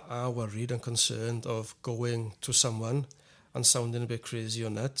there that are worried and concerned of going to someone and sounding a bit crazy or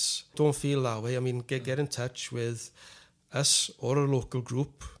nuts, don't feel that way. I mean, get in touch with us or a local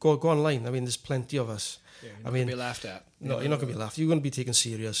group. Go online. I mean, there's plenty of us. Yeah, you're not going to be laughed at. No, you're not going to be laughed. You're going to be taken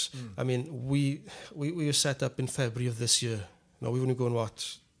serious. I mean, we were set up in February of this year. Now, we've only gone,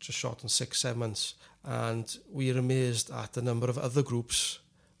 just short on 6-7 months. And we're amazed at the number of other groups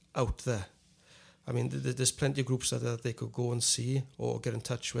out there. I mean, there's plenty of groups that they could go and see or get in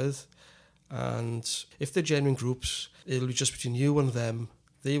touch with. And if they're genuine groups, it'll be just between you and them.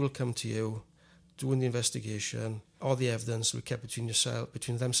 They will come to you, doing the investigation. All the evidence will be kept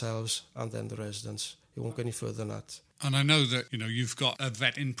between themselves and then the residents. It won't go any further than that. And I know that, you've got a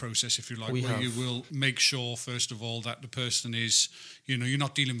vetting process, if you like, where you will make sure, first of all, that the person is, you're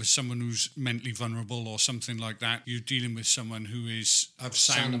not dealing with someone who's mentally vulnerable or something like that. You're dealing with someone who is of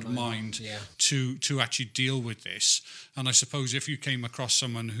sound mind to actually deal with this. And I suppose if you came across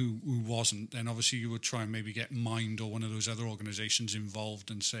someone who wasn't, then obviously you would try and maybe get Mind or one of those other organisations involved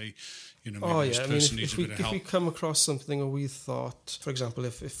and say, maybe this person needs a bit of help. If we come across something or we thought, for example,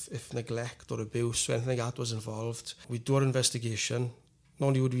 if neglect or abuse or anything like that was involved, we'd do our investigation. Not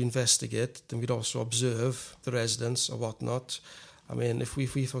only would we investigate, then we'd also observe the residents or whatnot. I mean, if we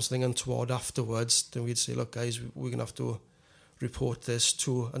found something untoward afterwards, then we'd say, look, guys, we're going to have to report this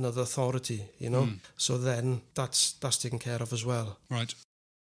to another authority, you know. So then that's taken care of as well. Right.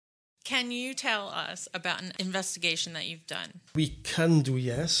 Can you tell us about an investigation that you've done? We can do,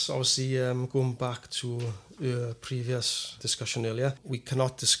 yes. Obviously, going back to previous discussion earlier, we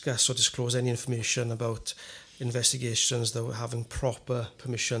cannot discuss or disclose any information about investigations that were having proper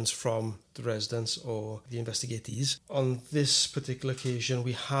permissions from the residents or the investigatees. On this particular occasion,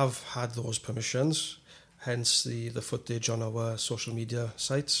 we have had those permissions, hence the footage on our social media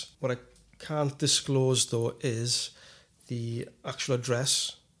sites. What I can't disclose, though, is the actual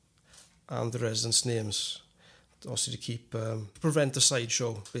address and the residents' names, also to keep prevent a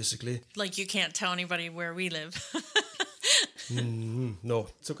sideshow, basically. Like you can't tell anybody where we live. No,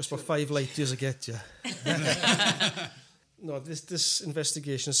 it took us about 5 light years to get you. No, this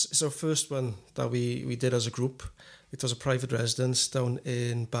investigation is our first one that we did as a group. It was a private residence down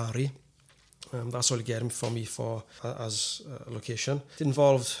in Barry. That's all you get from me as a location. It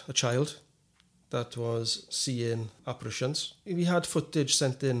involved a child that was seeing apparitions. We had footage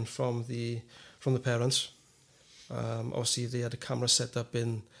sent in from the parents. Obviously, they had a camera set up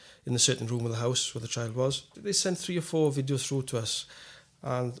in a certain room of the house where the child was. They sent 3 or 4 videos through to us,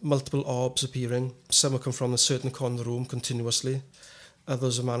 and multiple orbs appearing. Some would come from a certain corner of the room continuously.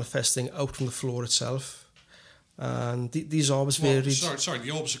 Others are manifesting out from the floor itself. And these orbs varied. Sorry, the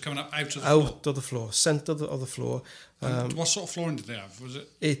orbs are coming up out of the floor? Out of the floor, centre of the floor. What sort of flooring did they have? Was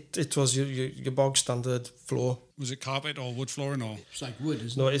it? It was your bog standard floor. Was it carpet or wood flooring or? It's like wood,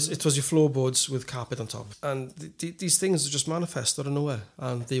 isn't No, it? it was your floorboards with carpet on top. And these things are just manifest out of nowhere.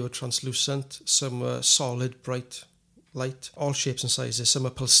 And they were translucent. Some were solid, bright light. All shapes and sizes. Some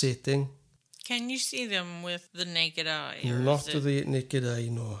are pulsating. Can you see them with the naked eye? Not to the naked eye,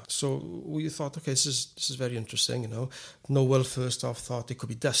 no. So we thought, okay, this is very interesting, you know. Noel first off thought it could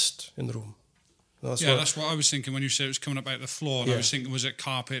be dust in the room. That's what I was thinking when you said it was coming up out of the floor. And Yeah. I was thinking, was it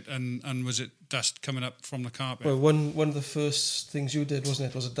carpet and was it dust coming up from the carpet? Well, one of the first things you did,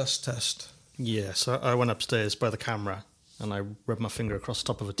 wasn't it, was a dust test. Yeah, so I went upstairs by the camera and I rubbed my finger across the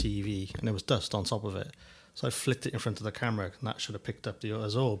top of a TV and there was dust on top of it. So I flicked it in front of the camera and that should have picked up the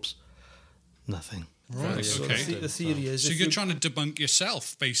orbs. Nothing. Right, So okay. the theory is... So if you're trying to debunk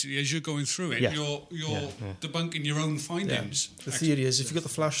yourself, basically, as you're going through it. Yeah. You're debunking your own findings. The theory is if you got the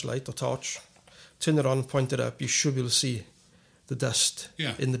flashlight or torch, turn it on, point it up, you should be able to see the dust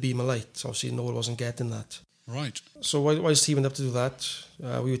in the beam of light. Obviously, Noel wasn't getting that. Right. So whilst he went up to do that,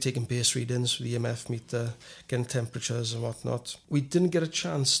 we were taking base readings with the EMF meter, getting temperatures and whatnot. We didn't get a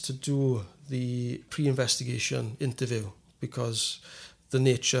chance to do the pre-investigation interview because the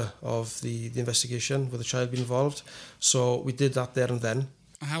nature of the investigation with the child being involved. So we did that there and then.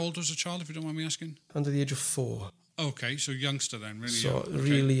 How old was the child, if you don't mind me asking? Under the age of 4. Okay, so youngster then, really So young. Okay.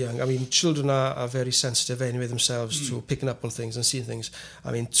 really young. I mean, children are very sensitive anyway themselves to picking up on things and seeing things.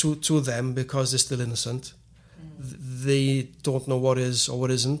 I mean, to them, because they're still innocent, they don't know what is or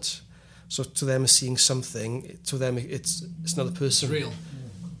what isn't. So to them, seeing something, to them, it's another person. It's real.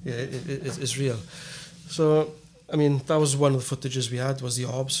 Yeah, it's real. So, I mean, that was one of the footages we had, was the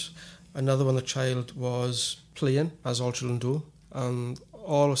orbs. Another one, the child was playing, as all children do, and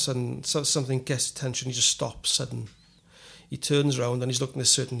all of a sudden, something gets attention, he just stops sudden. He turns around and he's looking at a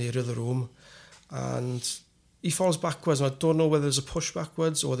certain area of the room, and he falls backwards. And I don't know whether there's a push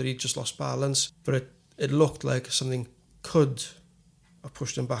backwards or whether he just lost balance, but it looked like something could have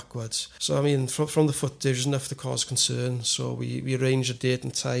pushed him backwards. So, I mean, from the footage, there's enough to cause concern. So we arranged a date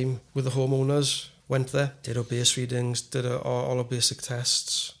and time with the homeowners, went there, did our base readings, did all our basic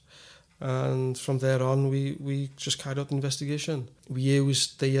tests. And from there on, we just carried out the investigation. We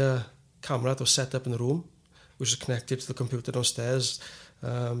used the camera that was set up in the room, which is connected to the computer downstairs.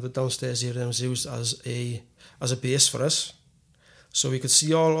 The downstairs area was used as a base for us. So we could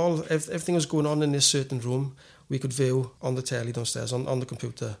see everything was going on in this certain room. We could view on the telly downstairs, on the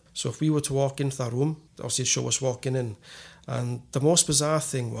computer. So if we were to walk into that room, obviously it'd show us walking in. And the most bizarre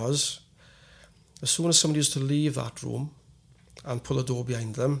thing was, as soon as somebody was to leave that room and pull the door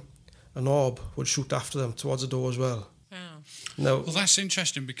behind them, an orb would shoot after them towards the door as well. Oh. Now, Well, that's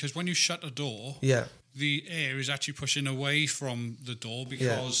interesting because when you shut a door, yeah, the air is actually pushing away from the door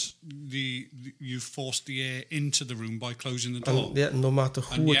because you've forced the air into the room by closing the door. and yeah, no matter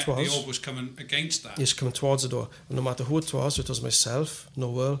And who yet it the was, orb was coming against that. he's coming towards the door. And no matter who it was myself,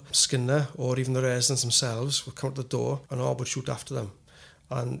 Noel, Skinner, or even the residents themselves, would come to the door and an orb would shoot after them.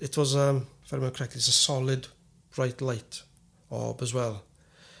 And it was, if I remember correctly, it's a solid, bright light orb as well.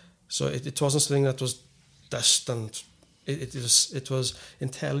 So it wasn't something that was dust, and it was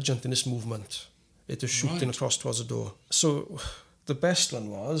intelligent in its movement. It was shooting across towards the door. So the best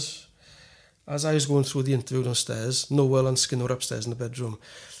one was, as I was going through the interview downstairs, Noel and Skinner were upstairs in the bedroom.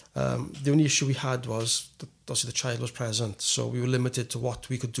 The only issue we had was that obviously the child was present, so we were limited to what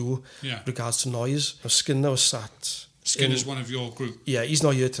we could do with regards to noise. Now, Skinner was sat. Skinner's one of your group. Yeah, he's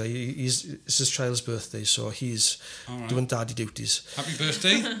not here today. It's his child's birthday, so he's doing daddy duties. Happy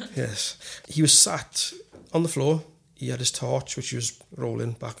birthday. Yes. He was sat on the floor. He had his torch, which he was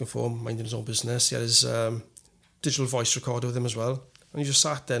rolling back and forth, minding his own business. He had his digital voice recorder with him as well. And he just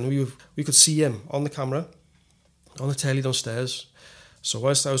sat there, and we could see him on the camera, on the telly downstairs. So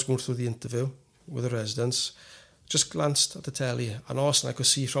whilst I was going through the interview with the residents, just glanced at the telly, and all of a sudden I could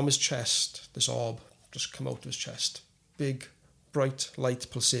see from his chest, this orb just come out of his chest. Big, bright light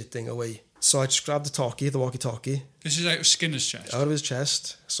pulsating away. So I just grabbed the walkie-talkie. This is out of Skinner's chest? Out of his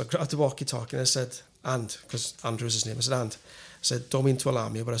chest. So I grabbed the walkie-talkie and I said, because Andrew is his name, I said, I said, don't mean to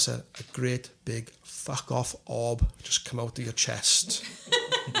alarm you, but I said, a great big fuck off orb just come out of your chest.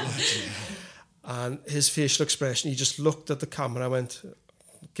 And his facial expression, he just looked at the camera and went,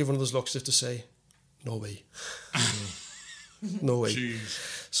 give one of those looks as if to say, no way. No way.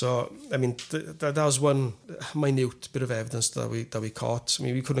 Jeez. So, I mean, that was one minute bit of evidence that we caught. I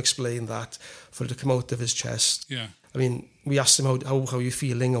mean, we couldn't explain that for it to come out of his chest. Yeah. I mean, we asked him how you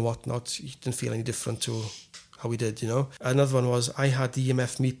feeling and whatnot. He didn't feel any different to how we did, you know. Another one was, I had the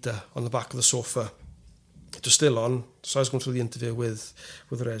EMF meter on the back of the sofa. It was still on, so I was going through the interview with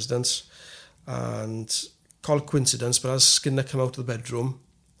the residents, and called coincidence, but as Skinner came out of the bedroom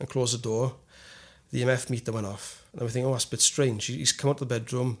and closed the door, the EMF meter went off. And we think, oh, that's a bit strange. He's come out of the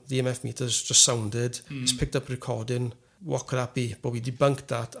bedroom, the EMF meter's just sounded, he's picked up a recording. What could that be? But we debunked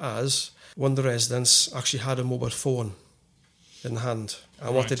that as one of the residents actually had a mobile phone in the hand.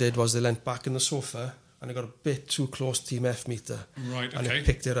 And what they did was they leant back in the sofa and they got a bit too close to the EMF meter. Right, okay. And it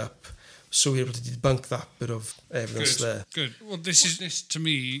picked it up. So we were able to debunk that bit of evidence there. Good. Well, this to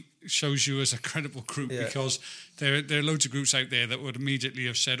me shows you as a credible group, because there are loads of groups out there that would immediately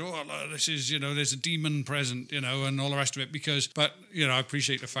have said, oh, this is, there's a demon present, and all the rest of it. But I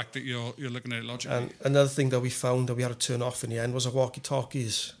appreciate the fact that you're looking at it logically. And another thing that we found that we had to turn off in the end was our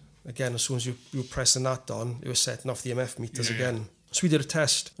walkie-talkies. Again, as soon as you were pressing that on, it was setting off the EMF meters again. So we did a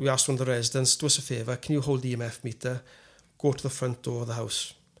test. We asked one of the residents, do us a favour, can you hold the EMF meter, go to the front door of the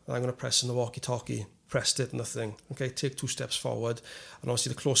house? And I'm going to press in the walkie-talkie. Pressed it, nothing. Okay, take 2 steps forward. And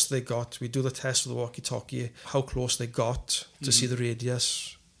obviously the closer they got, we do the test with the walkie-talkie, how close they got to see the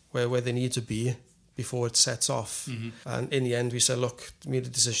radius, where they need to be before it sets off. And in the end, we said, look, we made a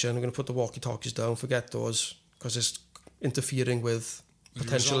decision, we're going to put the walkie-talkies down, forget those, because it's interfering with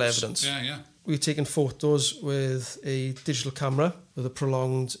potential evidence. Yeah. We've taken photos with a digital camera with a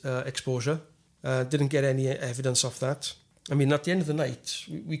prolonged exposure. Didn't get any evidence of that. I mean, at the end of the night,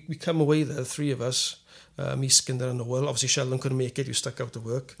 we come away there, the 3 of us, me, Skinner and Noel. Obviously, Sheldon couldn't make it, he was stuck out of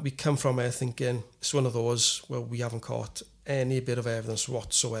work. We come from there thinking, it's one of those where we haven't caught any bit of evidence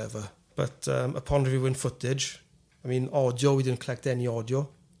whatsoever. But upon reviewing footage, I mean, audio, we didn't collect any audio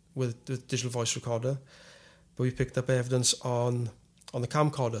with the digital voice recorder, but we picked up evidence on the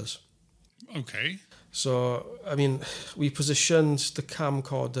camcorders. Okay. So, I mean, we positioned the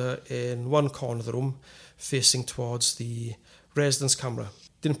camcorder in one corner of the room, facing towards the residence camera.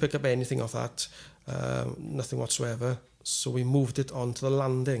 Didn't pick up anything of that, nothing whatsoever. So we moved it onto the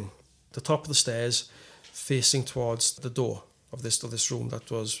landing, the top of the stairs, facing towards the door of this room that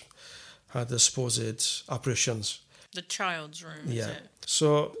had the supposed apparitions. The child's room, Yeah. is it?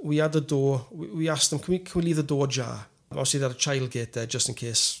 So we had the door. We asked them, can we leave the door ajar? Obviously, they had a child gate there just in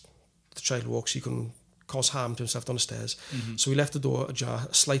case the child walks, he couldn't cause harm to himself down the stairs. So we left the door ajar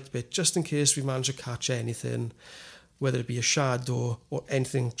a slight bit, just in case we managed to catch anything, whether it be a shadow or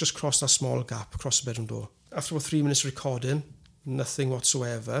anything, just cross that small gap across the bedroom door. After about 3 minutes recording, nothing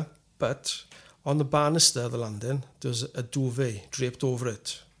whatsoever, but on the banister of the landing, there's a duvet draped over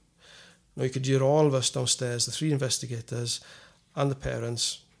it. Now you could hear all of us downstairs, the 3 investigators and the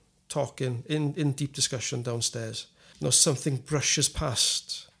parents, talking in deep discussion downstairs. Now something brushes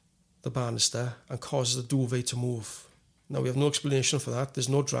past the banister and causes the duvet to move. Now we have no explanation for that. There's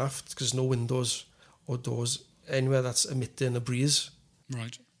no draft because there's no windows or doors anywhere that's emitting a breeze.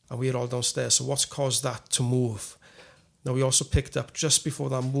 Right. And we're all downstairs. So what's caused that to move? Now we also picked up just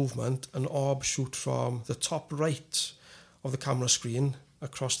before that movement an orb shoot from the top right of the camera screen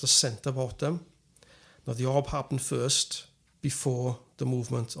across the centre bottom. Now the orb happened first before the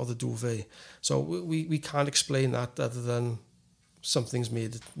movement of the duvet. So we can't explain that other than something's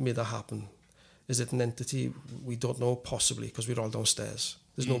made that happen. Is it an entity? We don't know, possibly, because we're all downstairs.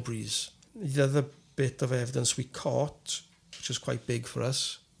 There's no breeze. The other bit of evidence we caught, which is quite big for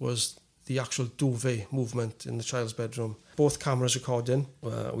us, was the actual duvet movement in the child's bedroom. Both cameras recording.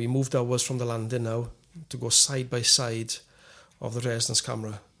 We moved ours from the landing now to go side by side of the residence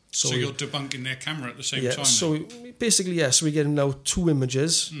camera. So you're debunking their camera at the same time? So basically, yes, we're getting now two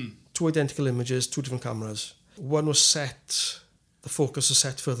images, two identical images, two different cameras. One was set, the focus was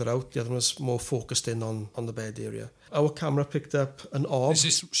set further out, the other one was more focused in on the bed area. Our camera picked up an orb.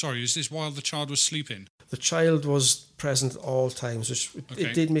 Is this while the child was sleeping? The child was present at all times, which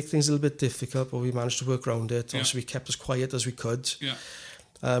it did make things a little bit difficult, but we managed to work around it. Also, we kept as quiet as we could. Yeah.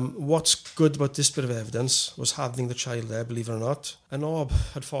 What's good about this bit of evidence was having the child there, believe it or not. An orb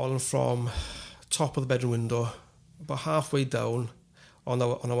had fallen from top of the bedroom window, about halfway down on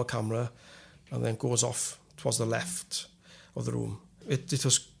our camera, and then goes off towards the left of the room. It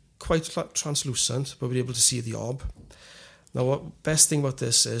was quite translucent, but we were able to see the orb. Now, what best thing about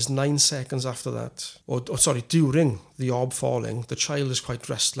this is 9 seconds after that, during the orb falling, the child is quite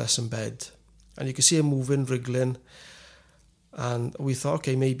restless in bed. And you can see him moving, wriggling. And we thought,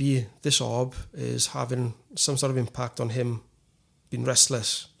 okay, maybe this orb is having some sort of impact on him being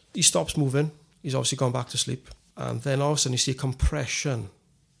restless. He stops moving. He's obviously gone back to sleep. And then all of a sudden you see a compression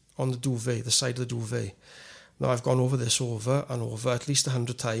on the duvet, the side of the duvet. Now, I've gone over this over and over at least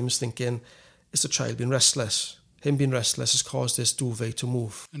 100 times thinking, is the child being restless? Him being restless has caused this duvet to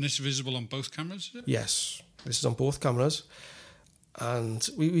move. And this is visible on both cameras, is it? Yes, this is on both cameras. And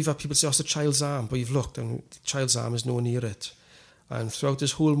we've had people say, oh, it's the child's arm, but you've looked and the child's arm is nowhere near it. And throughout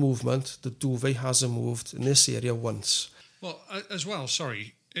this whole movement, the duvet hasn't moved in this area once. Well, as well,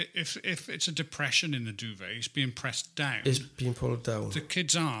 sorry, if it's a depression in the duvet, it's being pressed down. It's being pulled down. The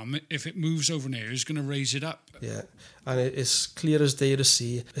kid's arm, if it moves over an area, is going to raise it up. Yeah, and it's clear as day to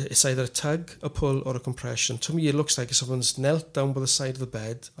see. It's either a tug, a pull, or a compression. To me, it looks like someone's knelt down by the side of the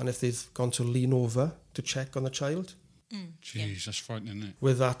bed, and if they've gone to lean over to check on the child. Jeez, that's frightening, isn't it?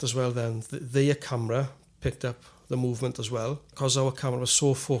 With that as well, then, their camera picked up the movement as well. Because our camera was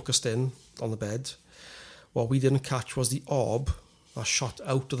so focused in on the bed, what we didn't catch was the orb that shot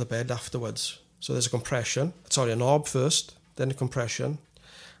out of the bed afterwards. So there's an orb first, then a compression.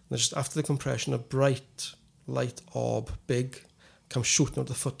 And just after the compression, a bright light orb, big, comes shooting out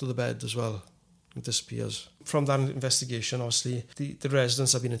the foot of the bed as well. It disappears. From that investigation, obviously, the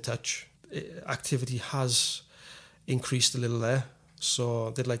residents have been in touch. Activity has increased a little there,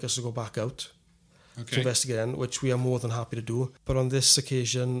 so they'd like us to go back out to investigate in, which we are more than happy to do. But on this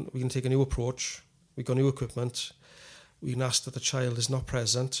occasion, we can take a new approach. We've got new equipment. We can ask that the child is not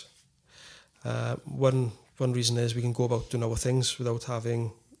present. One reason is we can go about doing our things without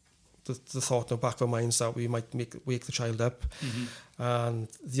having the thought in the back of our minds that we might wake the child up. Mm-hmm. And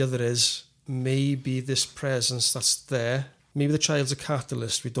the other is maybe this presence that's there, maybe the child's a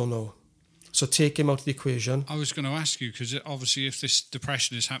catalyst, we don't know. So take him out of the equation. I was going to ask you, because obviously if this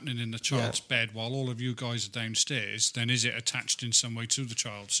depression is happening in the child's bed while all of you guys are downstairs, then is it attached in some way to the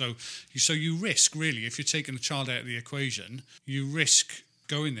child? So you risk, really, if you're taking the child out of the equation, you risk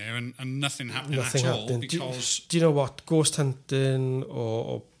going there and nothing happening at all. Because do you know what? Ghost hunting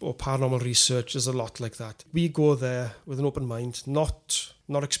or paranormal research is a lot like that. We go there with an open mind, not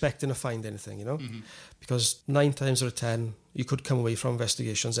expecting to find anything, you know? Mm-hmm. Because 9 times out of 10, you could come away from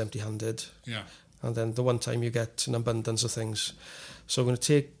investigations empty-handed. Yeah. And then the one time you get an abundance of things. So we're going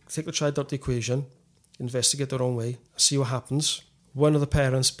to take the child out of the equation, investigate their own way, see what happens. One of the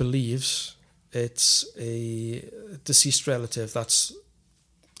parents believes it's a deceased relative that's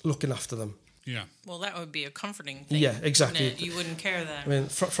looking after them. Yeah. Well, that would be a comforting thing. Yeah, exactly. You wouldn't care that. I mean,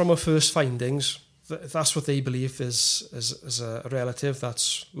 from our first findings, that's what they believe is a relative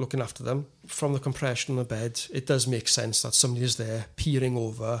that's looking after them. From the compression on the bed, it does make sense that somebody is there peering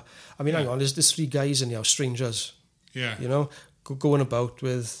over. I mean, hang on, there's 3 guys in here, strangers. Yeah. You know, going about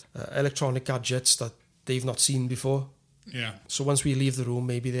with electronic gadgets that they've not seen before. Yeah. So once we leave the room,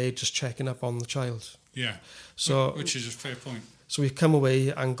 maybe they're just checking up on the child. Yeah. So which is a fair point. So we've come away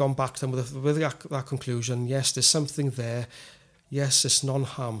and gone back to them with that conclusion. Yes, there's something there. Yes, it's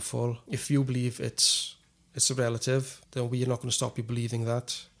non-harmful. If you believe it's a relative, then we're not going to stop you believing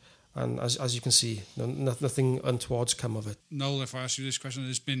that. And as you can see, nothing untoward's come of it. Noel, if I ask you this question,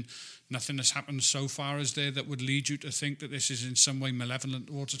 there's been nothing that's happened so far, is there, that would lead you to think that this is in some way malevolent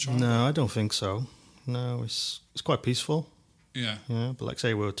towards a child? No, I don't think so. No, it's quite peaceful. Yeah. Yeah, but like I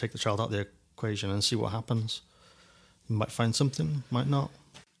say, we'll take the child out of the equation and see what happens. You might find something, might not.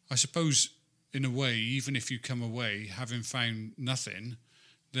 I suppose, in a way, even if you come away having found nothing,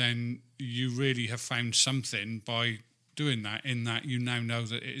 then you really have found something by doing that, in that you now know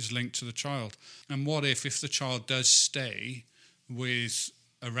that it is linked to the child. And what if the child does stay with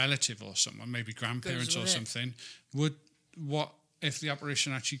a relative or someone, maybe grandparents or with it. something, what if the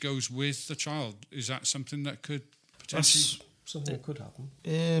apparition actually goes with the child? Is that something that could potentially... That's something that could happen.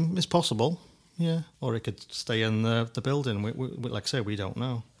 It's possible, yeah. Or it could stay in the building. We, like I say, we don't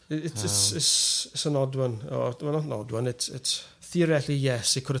know. It's an odd one. Or, well, not an odd one. It's theoretically,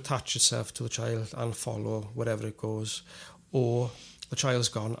 yes, it could attach itself to the child and follow wherever it goes. Or the child's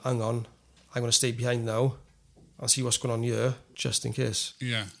gone, hang on, I'm going to stay behind now and see what's going on here, just in case.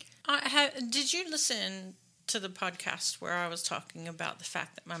 Yeah. Did you listen to the podcast where I was talking about the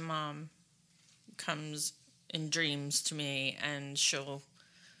fact that my mom comes in dreams to me and she'll,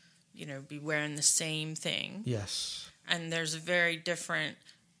 be wearing the same thing? Yes. And there's a very different,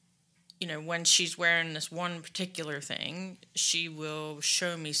 when she's wearing this one particular thing, she will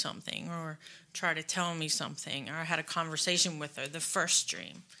show me something or try to tell me something. Or I had a conversation with her, the first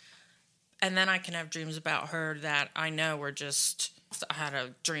dream. And then I can have dreams about her that I know were just... I had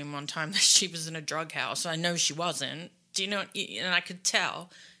a dream one time that she was in a drug house. I know she wasn't. Do you know? And I could tell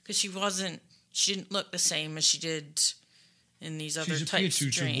because she didn't look the same as she did in these other She's appeared types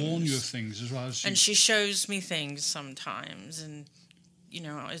of dreams. to warn you of things as well as and she shows me things sometimes, and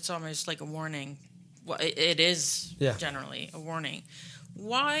it's almost like a warning. Well, it is generally a warning.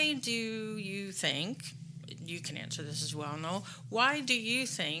 Why do you think? You can answer this as well, Noel. Why do you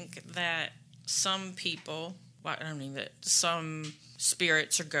think that some people? Well, I don't mean that some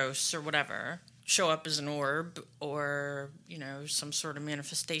spirits or ghosts or whatever show up as an orb or, some sort of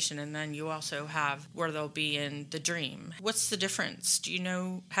manifestation, and then you also have where they'll be in the dream. What's the difference? Do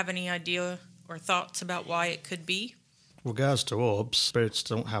you have any idea or thoughts about why it could be? With regards to orbs, spirits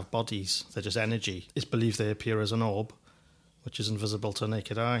don't have bodies, they're just energy. It's believed they appear as an orb, which is invisible to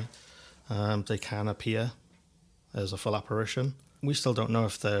naked eye. They can appear as a full apparition. We still don't know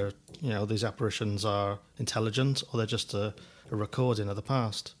if they're, these apparitions are intelligent or they're just a recording of the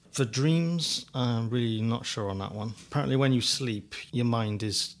past. For dreams, I'm really not sure on that one. Apparently when you sleep, your mind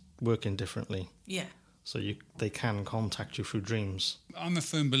is working differently. Yeah. So they can contact you through dreams. I'm a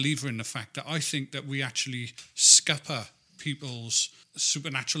firm believer in the fact that I think that we actually scupper people's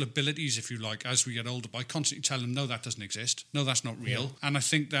supernatural abilities, if you like, as we get older by constantly telling them, no, that doesn't exist. No, that's not real. Yeah. And I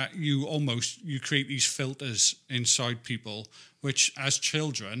think that you create these filters inside people, which as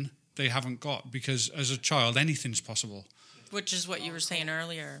children, they haven't got, because as a child, anything's possible. Which is what you were saying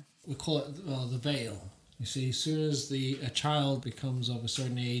earlier. We call it the veil. You see, as soon as a child becomes of a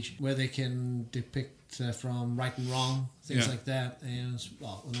certain age where they can depict from right and wrong, things like that, and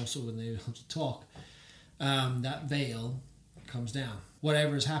also when they have to talk, that veil comes down.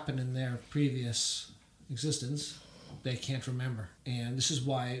 Whatever has happened in their previous existence, they can't remember. And this is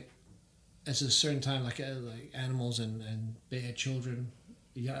why, at a certain time, like animals and children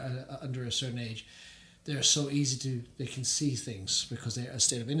under a certain age, they're so easy they can see things because they're a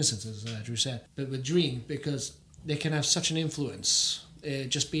state of innocence, as Drew said. But with dream, because they can have such an influence,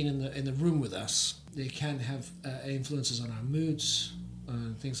 just being in the room with us, they can have influences on our moods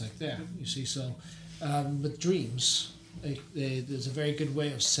and things like that. You see, so with dreams, there's a very good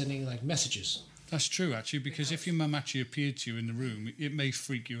way of sending messages. That's true, actually, because if your mum actually appeared to you in the room, it may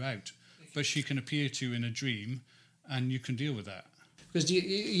freak you out, but she can appear to you in a dream, and you can deal with that. Because do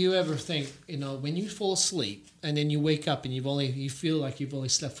you ever think, when you fall asleep and then you wake up and you feel like you've only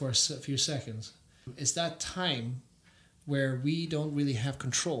slept for a few seconds, it's that time where we don't really have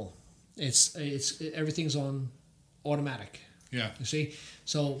control. It's everything's on automatic. Yeah. You see,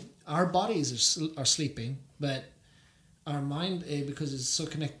 so our bodies are sleeping, but our mind, because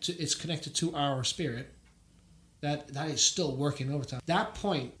it's connected to our spirit. That is still working overtime. That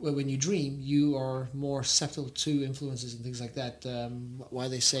point where when you dream, you are more susceptible to influences and things like that. Why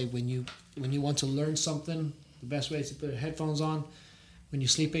they say when you want to learn something, the best way is to put headphones on when you're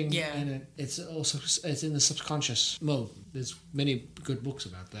sleeping. Yeah. And it's in the subconscious mode. There's many good books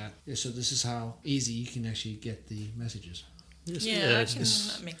about that. So this is how easy you can actually get the messages.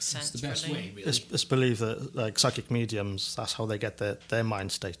 That makes sense. It's the best way, really. It's believed that psychic mediums, that's how they get their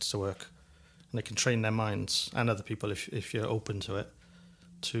mind states to work. And they can train their minds and other people, if you're open to it,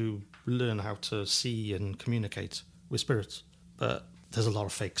 to learn how to see and communicate with spirits. But there's a lot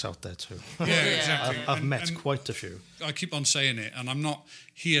of fakes out there too. Yeah, exactly. I've met quite a few. I keep on saying it, and I'm not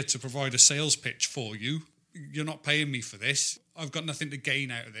here to provide a sales pitch for you. You're not paying me for this. I've got nothing to gain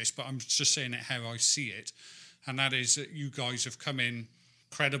out of this, but I'm just saying it how I see it. And that is that you guys have come in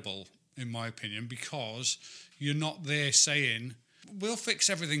credible, in my opinion, because you're not there saying, we'll fix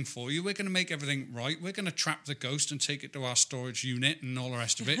everything for you. We're going to make everything right. We're going to trap the ghost and take it to our storage unit and all the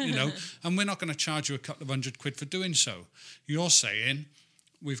rest of it, and we're not going to charge you a couple of £100 for doing so. You're saying,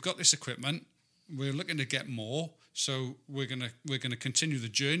 we've got this equipment. We're looking to get more. So we're gonna continue the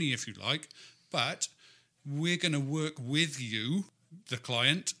journey, if you like, but we're gonna work with you, the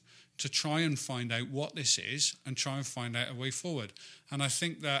client, to try and find out what this is and try and find out a way forward. And I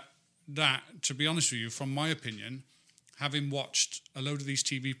think that, to be honest with you, from my opinion, having watched a load of these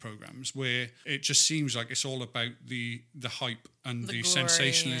TV programs where it just seems like it's all about the hype and the glory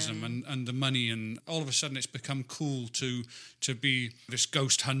sensationalism and the money, and all of a sudden it's become cool to be this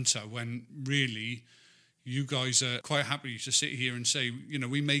ghost hunter, when really you guys are quite happy to sit here and say,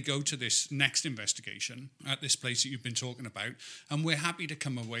 we may go to this next investigation at this place that you've been talking about, and we're happy to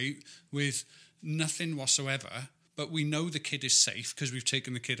come away with nothing whatsoever, but we know the kid is safe because we've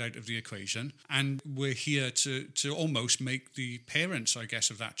taken the kid out of the equation, and we're here to almost make the parents, I guess,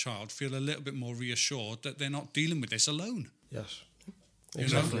 of that child feel a little bit more reassured that they're not dealing with this alone. Yes,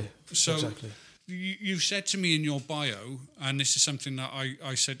 exactly. So exactly. You said to me in your bio, and this is something that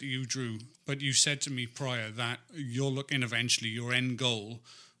I said to you, Drew, but you said to me prior that you're looking eventually, your end goal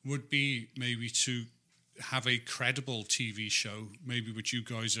would be maybe to have a credible TV show, maybe which you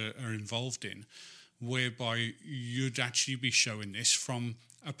guys are involved in, whereby you'd actually be showing this from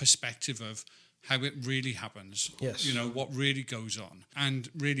a perspective of how it really happens. Yes. What really goes on, and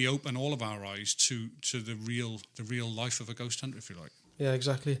really open all of our eyes to the real life of a ghost hunter, if you like. Yeah,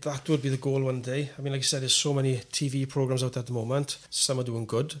 exactly. That would be the goal one day. I mean, like you said, there's so many TV programs out there at the moment. Some are doing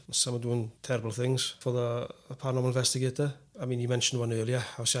good, some are doing terrible things. For the paranormal investigator, I mean, you mentioned one earlier.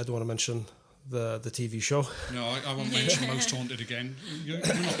 Obviously, I don't want to mention the TV show. No, I won't mention Most Haunted again. You're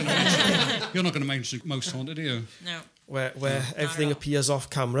not going to mention Most Haunted, are you? No. Where everything appears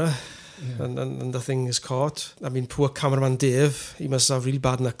off camera. Yeah. And the thing is caught. I mean, poor cameraman Dave, he must have really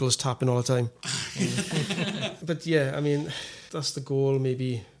bad knuckles tapping all the time. But yeah, I mean, that's the goal.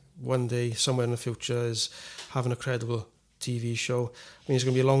 Maybe one day, somewhere in the future, is having a credible TV show. I mean, it's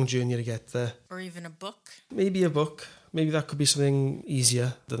going to be a long journey to get there. Or even a book. Maybe a book. Maybe that could be something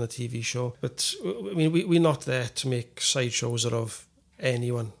easier than a TV show. But I mean, we're not there to make sideshows out of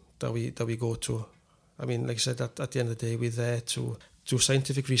anyone that we go to. I mean, like I said, at the end of the day, we're there to do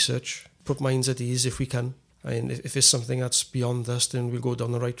scientific research, put minds at ease if we can. I mean, if it's something that's beyond us, then we'll go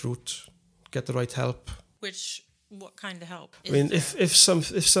down the right route, get the right help. What kind of help? I mean, if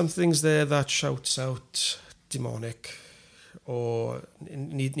something's there that shouts out demonic or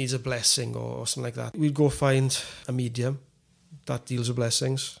needs a blessing or something like that, we'll go find a medium that deals with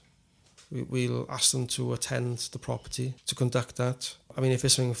blessings. We'll ask them to attend the property to conduct that. I mean, if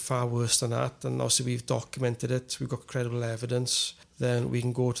it's something far worse than that, and obviously we've documented it, we've got credible evidence, then we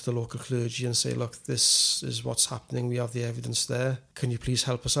can go to the local clergy and say, look, this is what's happening, we have the evidence there, can you please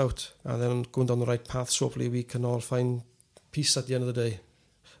help us out? And then going down the right path, so hopefully we can all find peace at the end of the day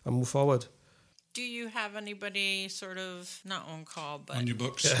and move forward. Do you have anybody sort of, not on call, but on your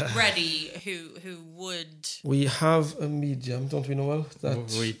books, ready who would? We have a medium, don't we, Noel?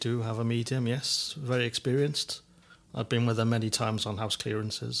 We do have a medium, yes, very experienced. I've been with her many times on house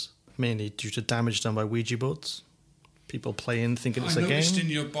clearances, mainly due to damage done by Ouija boards. People playing, thinking it's a game. I noticed in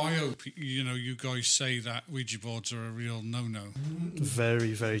your bio, you guys say that Ouija boards are a real no-no.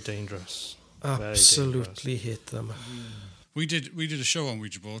 Very, very dangerous. Absolutely hate them. We did a show on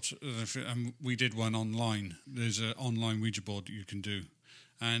Ouija boards, and we did one online. There's an online Ouija board that you can do.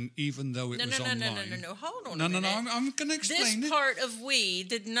 And even though it was online... No, hold on a minute. No, I'm going to explain this part of we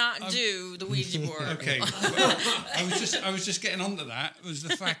did not do the Ouija board. Okay. Well, I was just getting onto that, was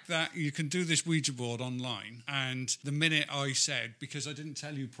the fact that you can do this Ouija board online. And the minute I said, because I didn't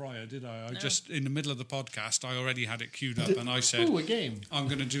tell you prior, did I? I just, in the middle of the podcast, I already had it queued up, and I said... Ooh, a game. I'm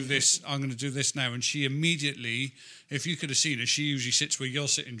going to do this now. And she immediately... If you could have seen her, she usually sits where you're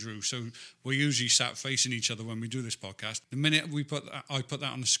sitting, Drew. So we're usually sat facing each other when we do this podcast. The minute I put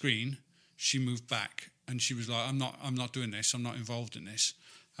that on the screen, she moved back and she was like, "I'm not doing this. I'm not involved in this."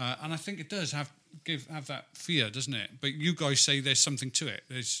 And I think it does have that fear, doesn't it? But you guys say there's something to it.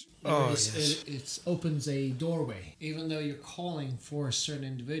 It opens a doorway. Even though you're calling for a certain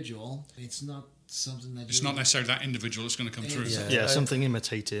individual, it's not something that it's not necessarily that individual that's going to come through. Yeah, something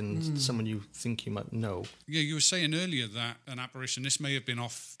imitating someone you think you might know. Yeah, you were saying earlier that an apparition, this may have been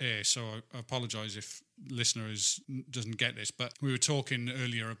off air, so I apologise if listeners doesn't get this, but we were talking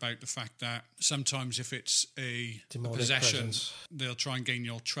earlier about the fact that sometimes if it's a possession, presence, they'll try and gain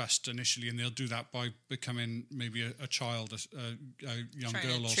your trust initially, and they'll do that by becoming maybe a child, a young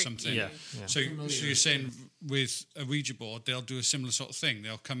girl or something. Yeah. So you're saying with a Ouija board, they'll do a similar sort of thing.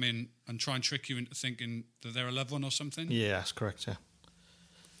 They'll come in and try and trick you into thinking that they're a loved one or something? Yeah, that's correct, yeah.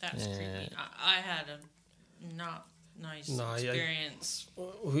 That's creepy. I had a not nice experience.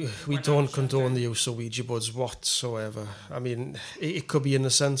 We don't condone the use of Ouija boards whatsoever. I mean, it could be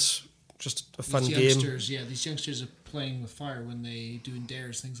innocent just a fun these game. These youngsters are playing with fire when they doing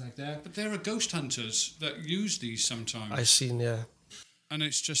dares, things like that. But there are ghost hunters that use these sometimes. I've seen, yeah. And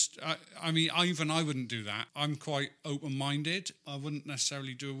it's just, I mean, even I wouldn't do that. I'm quite open-minded. I wouldn't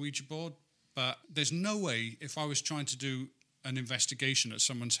necessarily do a Ouija board, but there's no way if I was trying to do an investigation at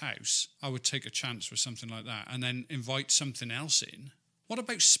someone's house, I would take a chance with something like that and then invite something else in. What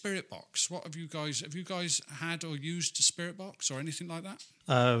about Spirit Box? What have you guys had or used a Spirit Box or anything like that?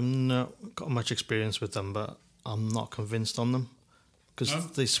 No, got much experience with them, but I'm not convinced on them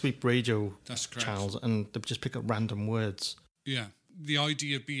because they sweep radio channels and they just pick up random words. Yeah. The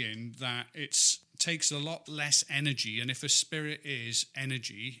idea being that it takes a lot less energy, and if a spirit is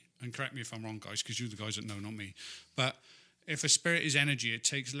energy, and correct me if I'm wrong, guys, because you're the guys that know, not me, but if a spirit is energy, it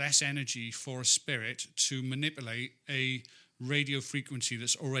takes less energy for a spirit to manipulate a radio frequency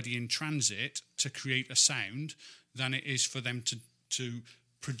that's already in transit to create a sound than it is for them to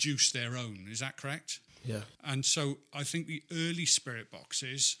produce their own. Is that correct? Yeah. And so I think the early spirit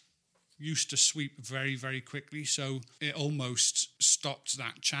boxes used to sweep very, very quickly, so it almost stopped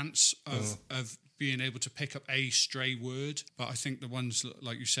that chance of being able to pick up a stray word. But I think the ones,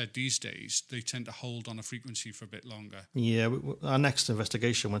 like you said, these days, they tend to hold on a frequency for a bit longer. Yeah, our next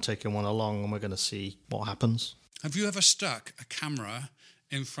investigation, we're taking one along and we're going to see what happens. Have you ever stuck a camera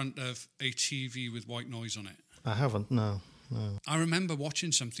in front of a TV with white noise on it? I haven't, no. I remember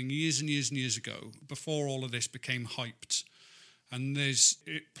watching something years and years and years ago, before all of this became hyped. And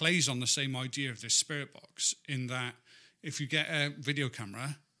it plays on the same idea of this spirit box in that if you get a video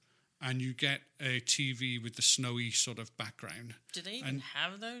camera and you get a TV with the snowy sort of background. Do they even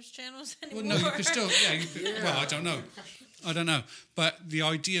have those channels anymore? Well, no, you could still, well, I don't know. But the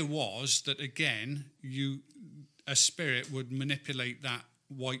idea was that, again, a spirit would manipulate that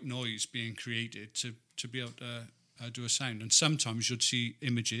white noise being created to be able to do a sound. And sometimes you'd see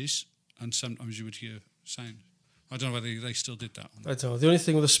images and sometimes you would hear sound. I don't know whether they still did that one. I don't know. The only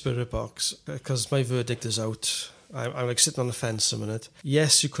thing with the spirit box, because my verdict is out, I'm like sitting on the fence a minute.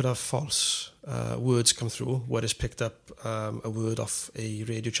 Yes, you could have false words come through where it's picked up a word off a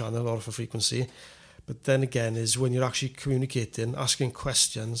radio channel or off a frequency. But then again is when you're actually communicating, asking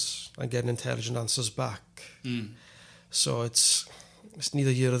questions and getting intelligent answers back. So it's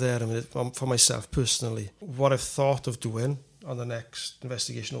neither here or there. I mean, for myself personally, what I've thought of doing on the next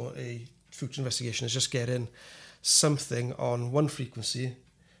investigation or a future investigation is just getting something on one frequency,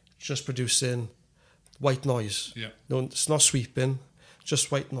 just producing white noise. Yeah. No, it's not sweeping,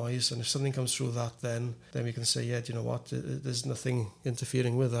 just white noise. And if something comes through that, then we can say, yeah, do you know what? There's nothing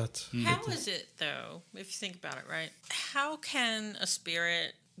interfering with that. How is it though? If you think about it, right? How can a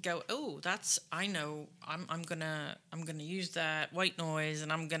spirit go, oh, I know, I'm gonna use that white noise,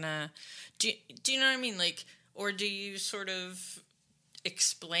 and I'm gonna. Do you know what I mean? Like, or do you sort of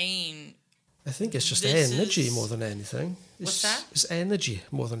explain? I think it's just energy more than anything. What's that? It's energy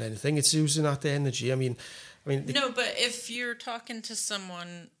more than anything. It's using that energy. I mean. No, but if you're talking to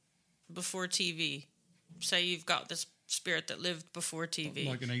someone before TV, say you've got this spirit that lived before TV,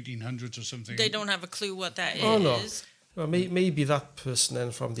 like in 1800s or something. They don't have a clue what that is. Oh no. Well, maybe that person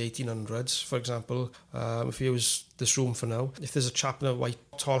then from the 1800s, for example, if you use this room for now, if there's a chap in a white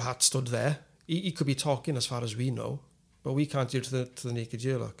tall hat stood there, he could be talking as far as we know. But we can't hear to the naked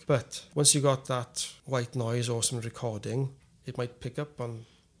ear, look. But once you got that white noise or some recording, it might pick up on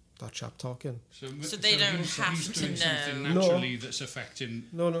that chap talking. So they don't have to know. Something naturally that's affecting.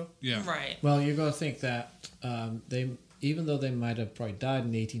 No. Yeah. Right. Well, you've got to think that even though they might have probably died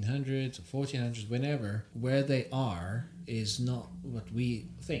in the 1800s or 1400s, whenever, where they are is not what we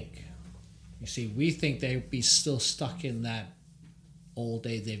think. You see, we think they'd be still stuck in that old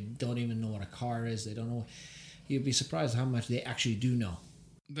day. They don't even know what a car is. They don't know. You'd be surprised how much they actually do know.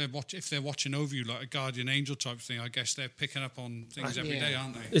 If they're watching over you like a guardian angel type thing, I guess they're picking up on things every day,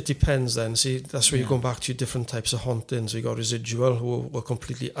 aren't they? It depends then. See, that's where you're going back to different types of hauntings. You got residual, who are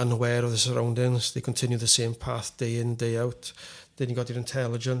completely unaware of the surroundings. They continue the same path day in, day out. Then you got your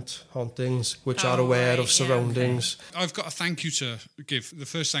intelligent hauntings, which are aware of surroundings. Yeah, okay. I've got a thank you to give. The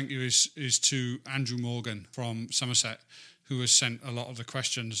first thank you is to Andrew Morgan from Somerset, who has sent a lot of the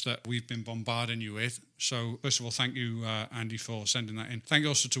questions that we've been bombarding you with. So, first of all, thank you, Andy, for sending that in. Thank you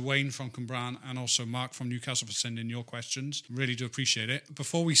also to Wayne from Cwmbran and also Mark from Newcastle for sending your questions. Really do appreciate it.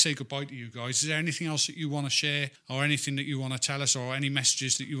 Before we say goodbye to you guys, is there anything else that you want to share or anything that you want to tell us or any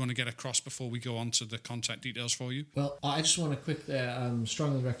messages that you want to get across before we go on to the contact details for you? Well, I just want to quickly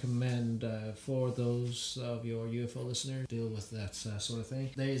strongly recommend for those of your UFO listeners deal with that sort of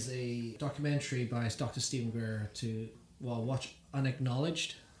thing. There is a documentary by Dr. Stephen Greer watch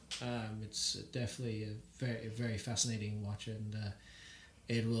Unacknowledged. It's definitely a very, very fascinating watch, and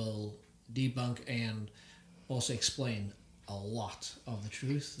it will debunk and also explain a lot of the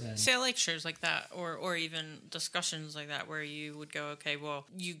truth. Then See, I like shows like that, or even discussions like that, where you would go, okay, well,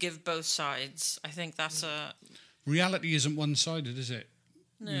 you give both sides. I think that's a... Reality isn't one-sided, is it?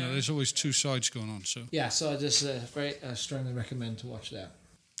 No. You know, there's always two sides going on. So yeah, so I just very strongly recommend to watch that.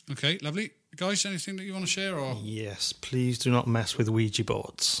 okay, lovely. Guys, anything that you want to share? Or Yes, please do not mess with Ouija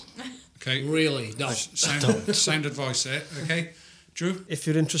boards. okay, Really, no. sound advice there. Okay, Drew. If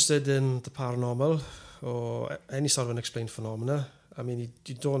you're interested in the paranormal or any sort of unexplained phenomena, I mean,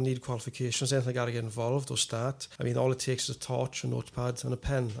 you don't need qualifications, anything got to get involved or start. I mean, all it takes is a torch, a notepad and a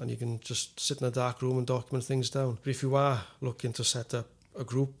pen, and you can just sit in a dark room and document things down. But if you are looking to set up a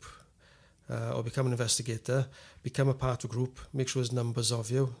group or become an investigator, become a part of a group, make sure there's numbers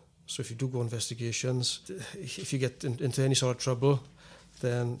of you. So if you do go investigations, if you get into any sort of trouble,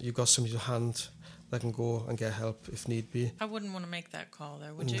 then you've got somebody to hand that can go and get help if need be. I wouldn't want to make that call,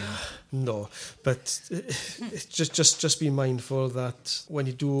 though, would you? No, but just be mindful that when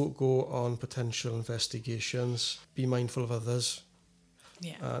you do go on potential investigations, be mindful of others.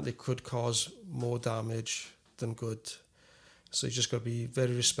 Yeah. They could cause more damage than good. So you just got to be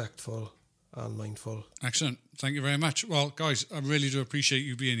very respectful and mindful. Excellent. Thank you very much. Well, guys, I really do appreciate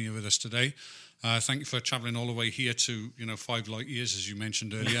you being here with us today. Thank you for travelling all the way here to 5 light years, as you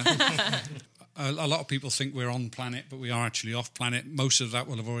mentioned earlier. A lot of people think we're on planet, but we are actually off planet. Most of that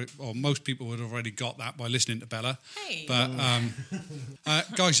will have already, or most people would have already got that by listening to Bella. Hey. But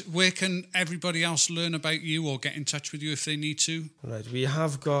guys, where can everybody else learn about you or get in touch with you if they need to? Right, we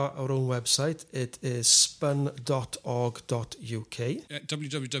have got our own website. It is spun.org.uk.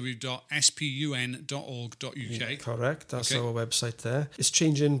 www.spun.org.uk. Correct, that's Okay. our website there. It's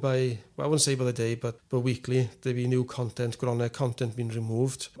changing by, well, I wouldn't say by the day, but weekly. There'll be new content going on there, content being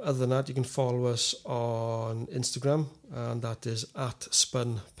removed. Other than that, you can follow us on Instagram, and that is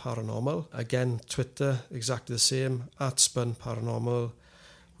 @SpunParanormal. Again, Twitter, exactly the same, @SpunParanormal.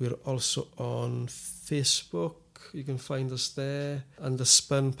 We're also on Facebook. You can find us there, and the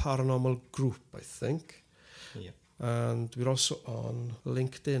Spun Paranormal Group, I think. Yeah. And we're also on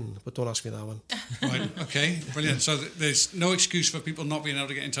LinkedIn, but don't ask me that one. Right, okay, brilliant. So there's no excuse for people not being able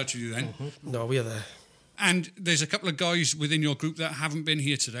to get in touch with you then. No, we are there. And there's a couple of guys within your group that haven't been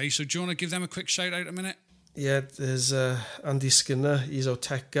here today, so do you want to give them a quick shout out a minute? Yeah, there's Andy Skinner, he's our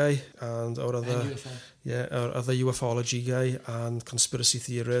tech guy, and our other our other ufology guy and conspiracy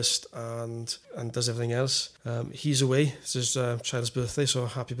theorist and does everything else. He's away. It's his child's birthday, so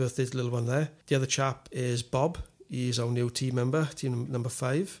happy birthday to the little one there. The other chap is Bob. He's our new team member, team number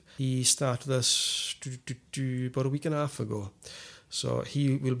 5. He started us about a week and a half ago. So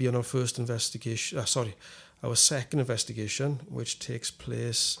he will be on our first investigation, our second investigation, which takes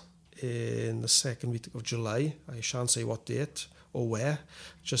place in the second week of July. I shan't say what date or where,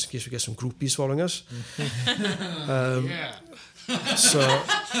 just in case we get some groupies following us. Yeah. So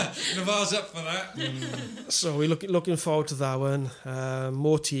Navarre's up for that. So we're looking forward to that one.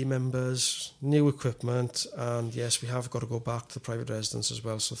 More team members, new equipment, and yes, we have got to go back to the private residence as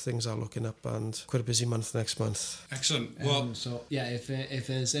well. So things are looking up, and quite a busy month next month. Excellent. Well, So yeah, if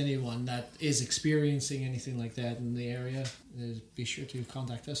there's anyone that is experiencing anything like that in the area, be sure to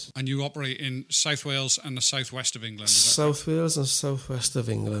contact us. and you operate in South Wales and the southwest of England, is that South Wales and southwest of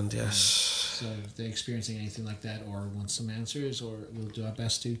England, yes. So if they're experiencing anything like that or want some answers, or we'll do our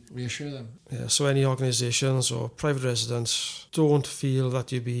best to reassure them. Yeah, so any organisations or private residents, don't feel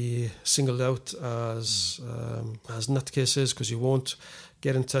that you'll be singled out as nutcases, because you won't.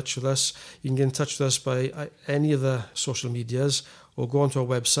 Get in touch with us. You can get in touch with us by any of the social medias, or go onto our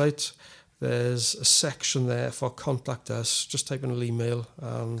website. There's a section there for contact us. Just type in an email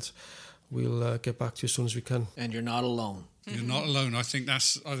and we'll get back to you as soon as we can. And you're not alone. You're not alone. I think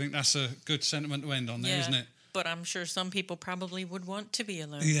that's a good sentiment to end on there, isn't it? But I'm sure some people probably would want to be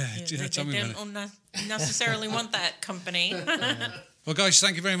alone. Yeah, they tell me about don't necessarily want that company. Well, guys,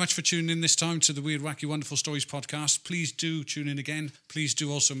 thank you very much for tuning in this time to the Weird, Wacky, Wonderful Stories podcast. Please do tune in again. Please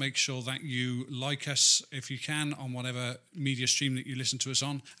do also make sure that you like us, if you can, on whatever media stream that you listen to us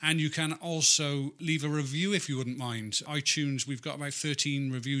on. And you can also leave a review if you wouldn't mind. iTunes, we've got about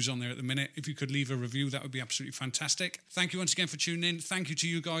 13 reviews on there at the minute. If you could leave a review, that would be absolutely fantastic. Thank you once again for tuning in. Thank you to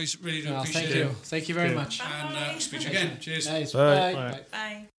you guys. Really do appreciate Thank it. you. Thank you very much. And speak to you again. Cheers. Nice. Bye. Bye.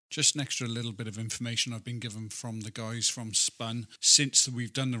 Bye. Just an extra little bit of information I've been given from the guys from Spun since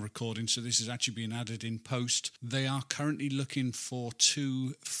we've done the recording, so this is actually being added in post. They are currently looking for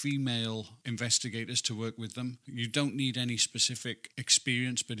 2 female investigators to work with them. You don't need any specific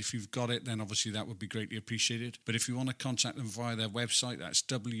experience, but if you've got it, then obviously that would be greatly appreciated. But if you want to contact them via their website, that's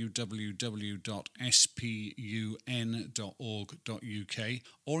www.spun.org.uk,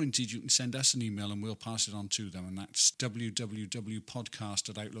 or indeed you can send us an email and we'll pass it on to them, and that's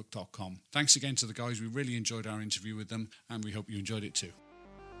www.podcast@outlook.com. Thanks again to the guys. We really enjoyed our interview with them, and we hope you enjoyed it too.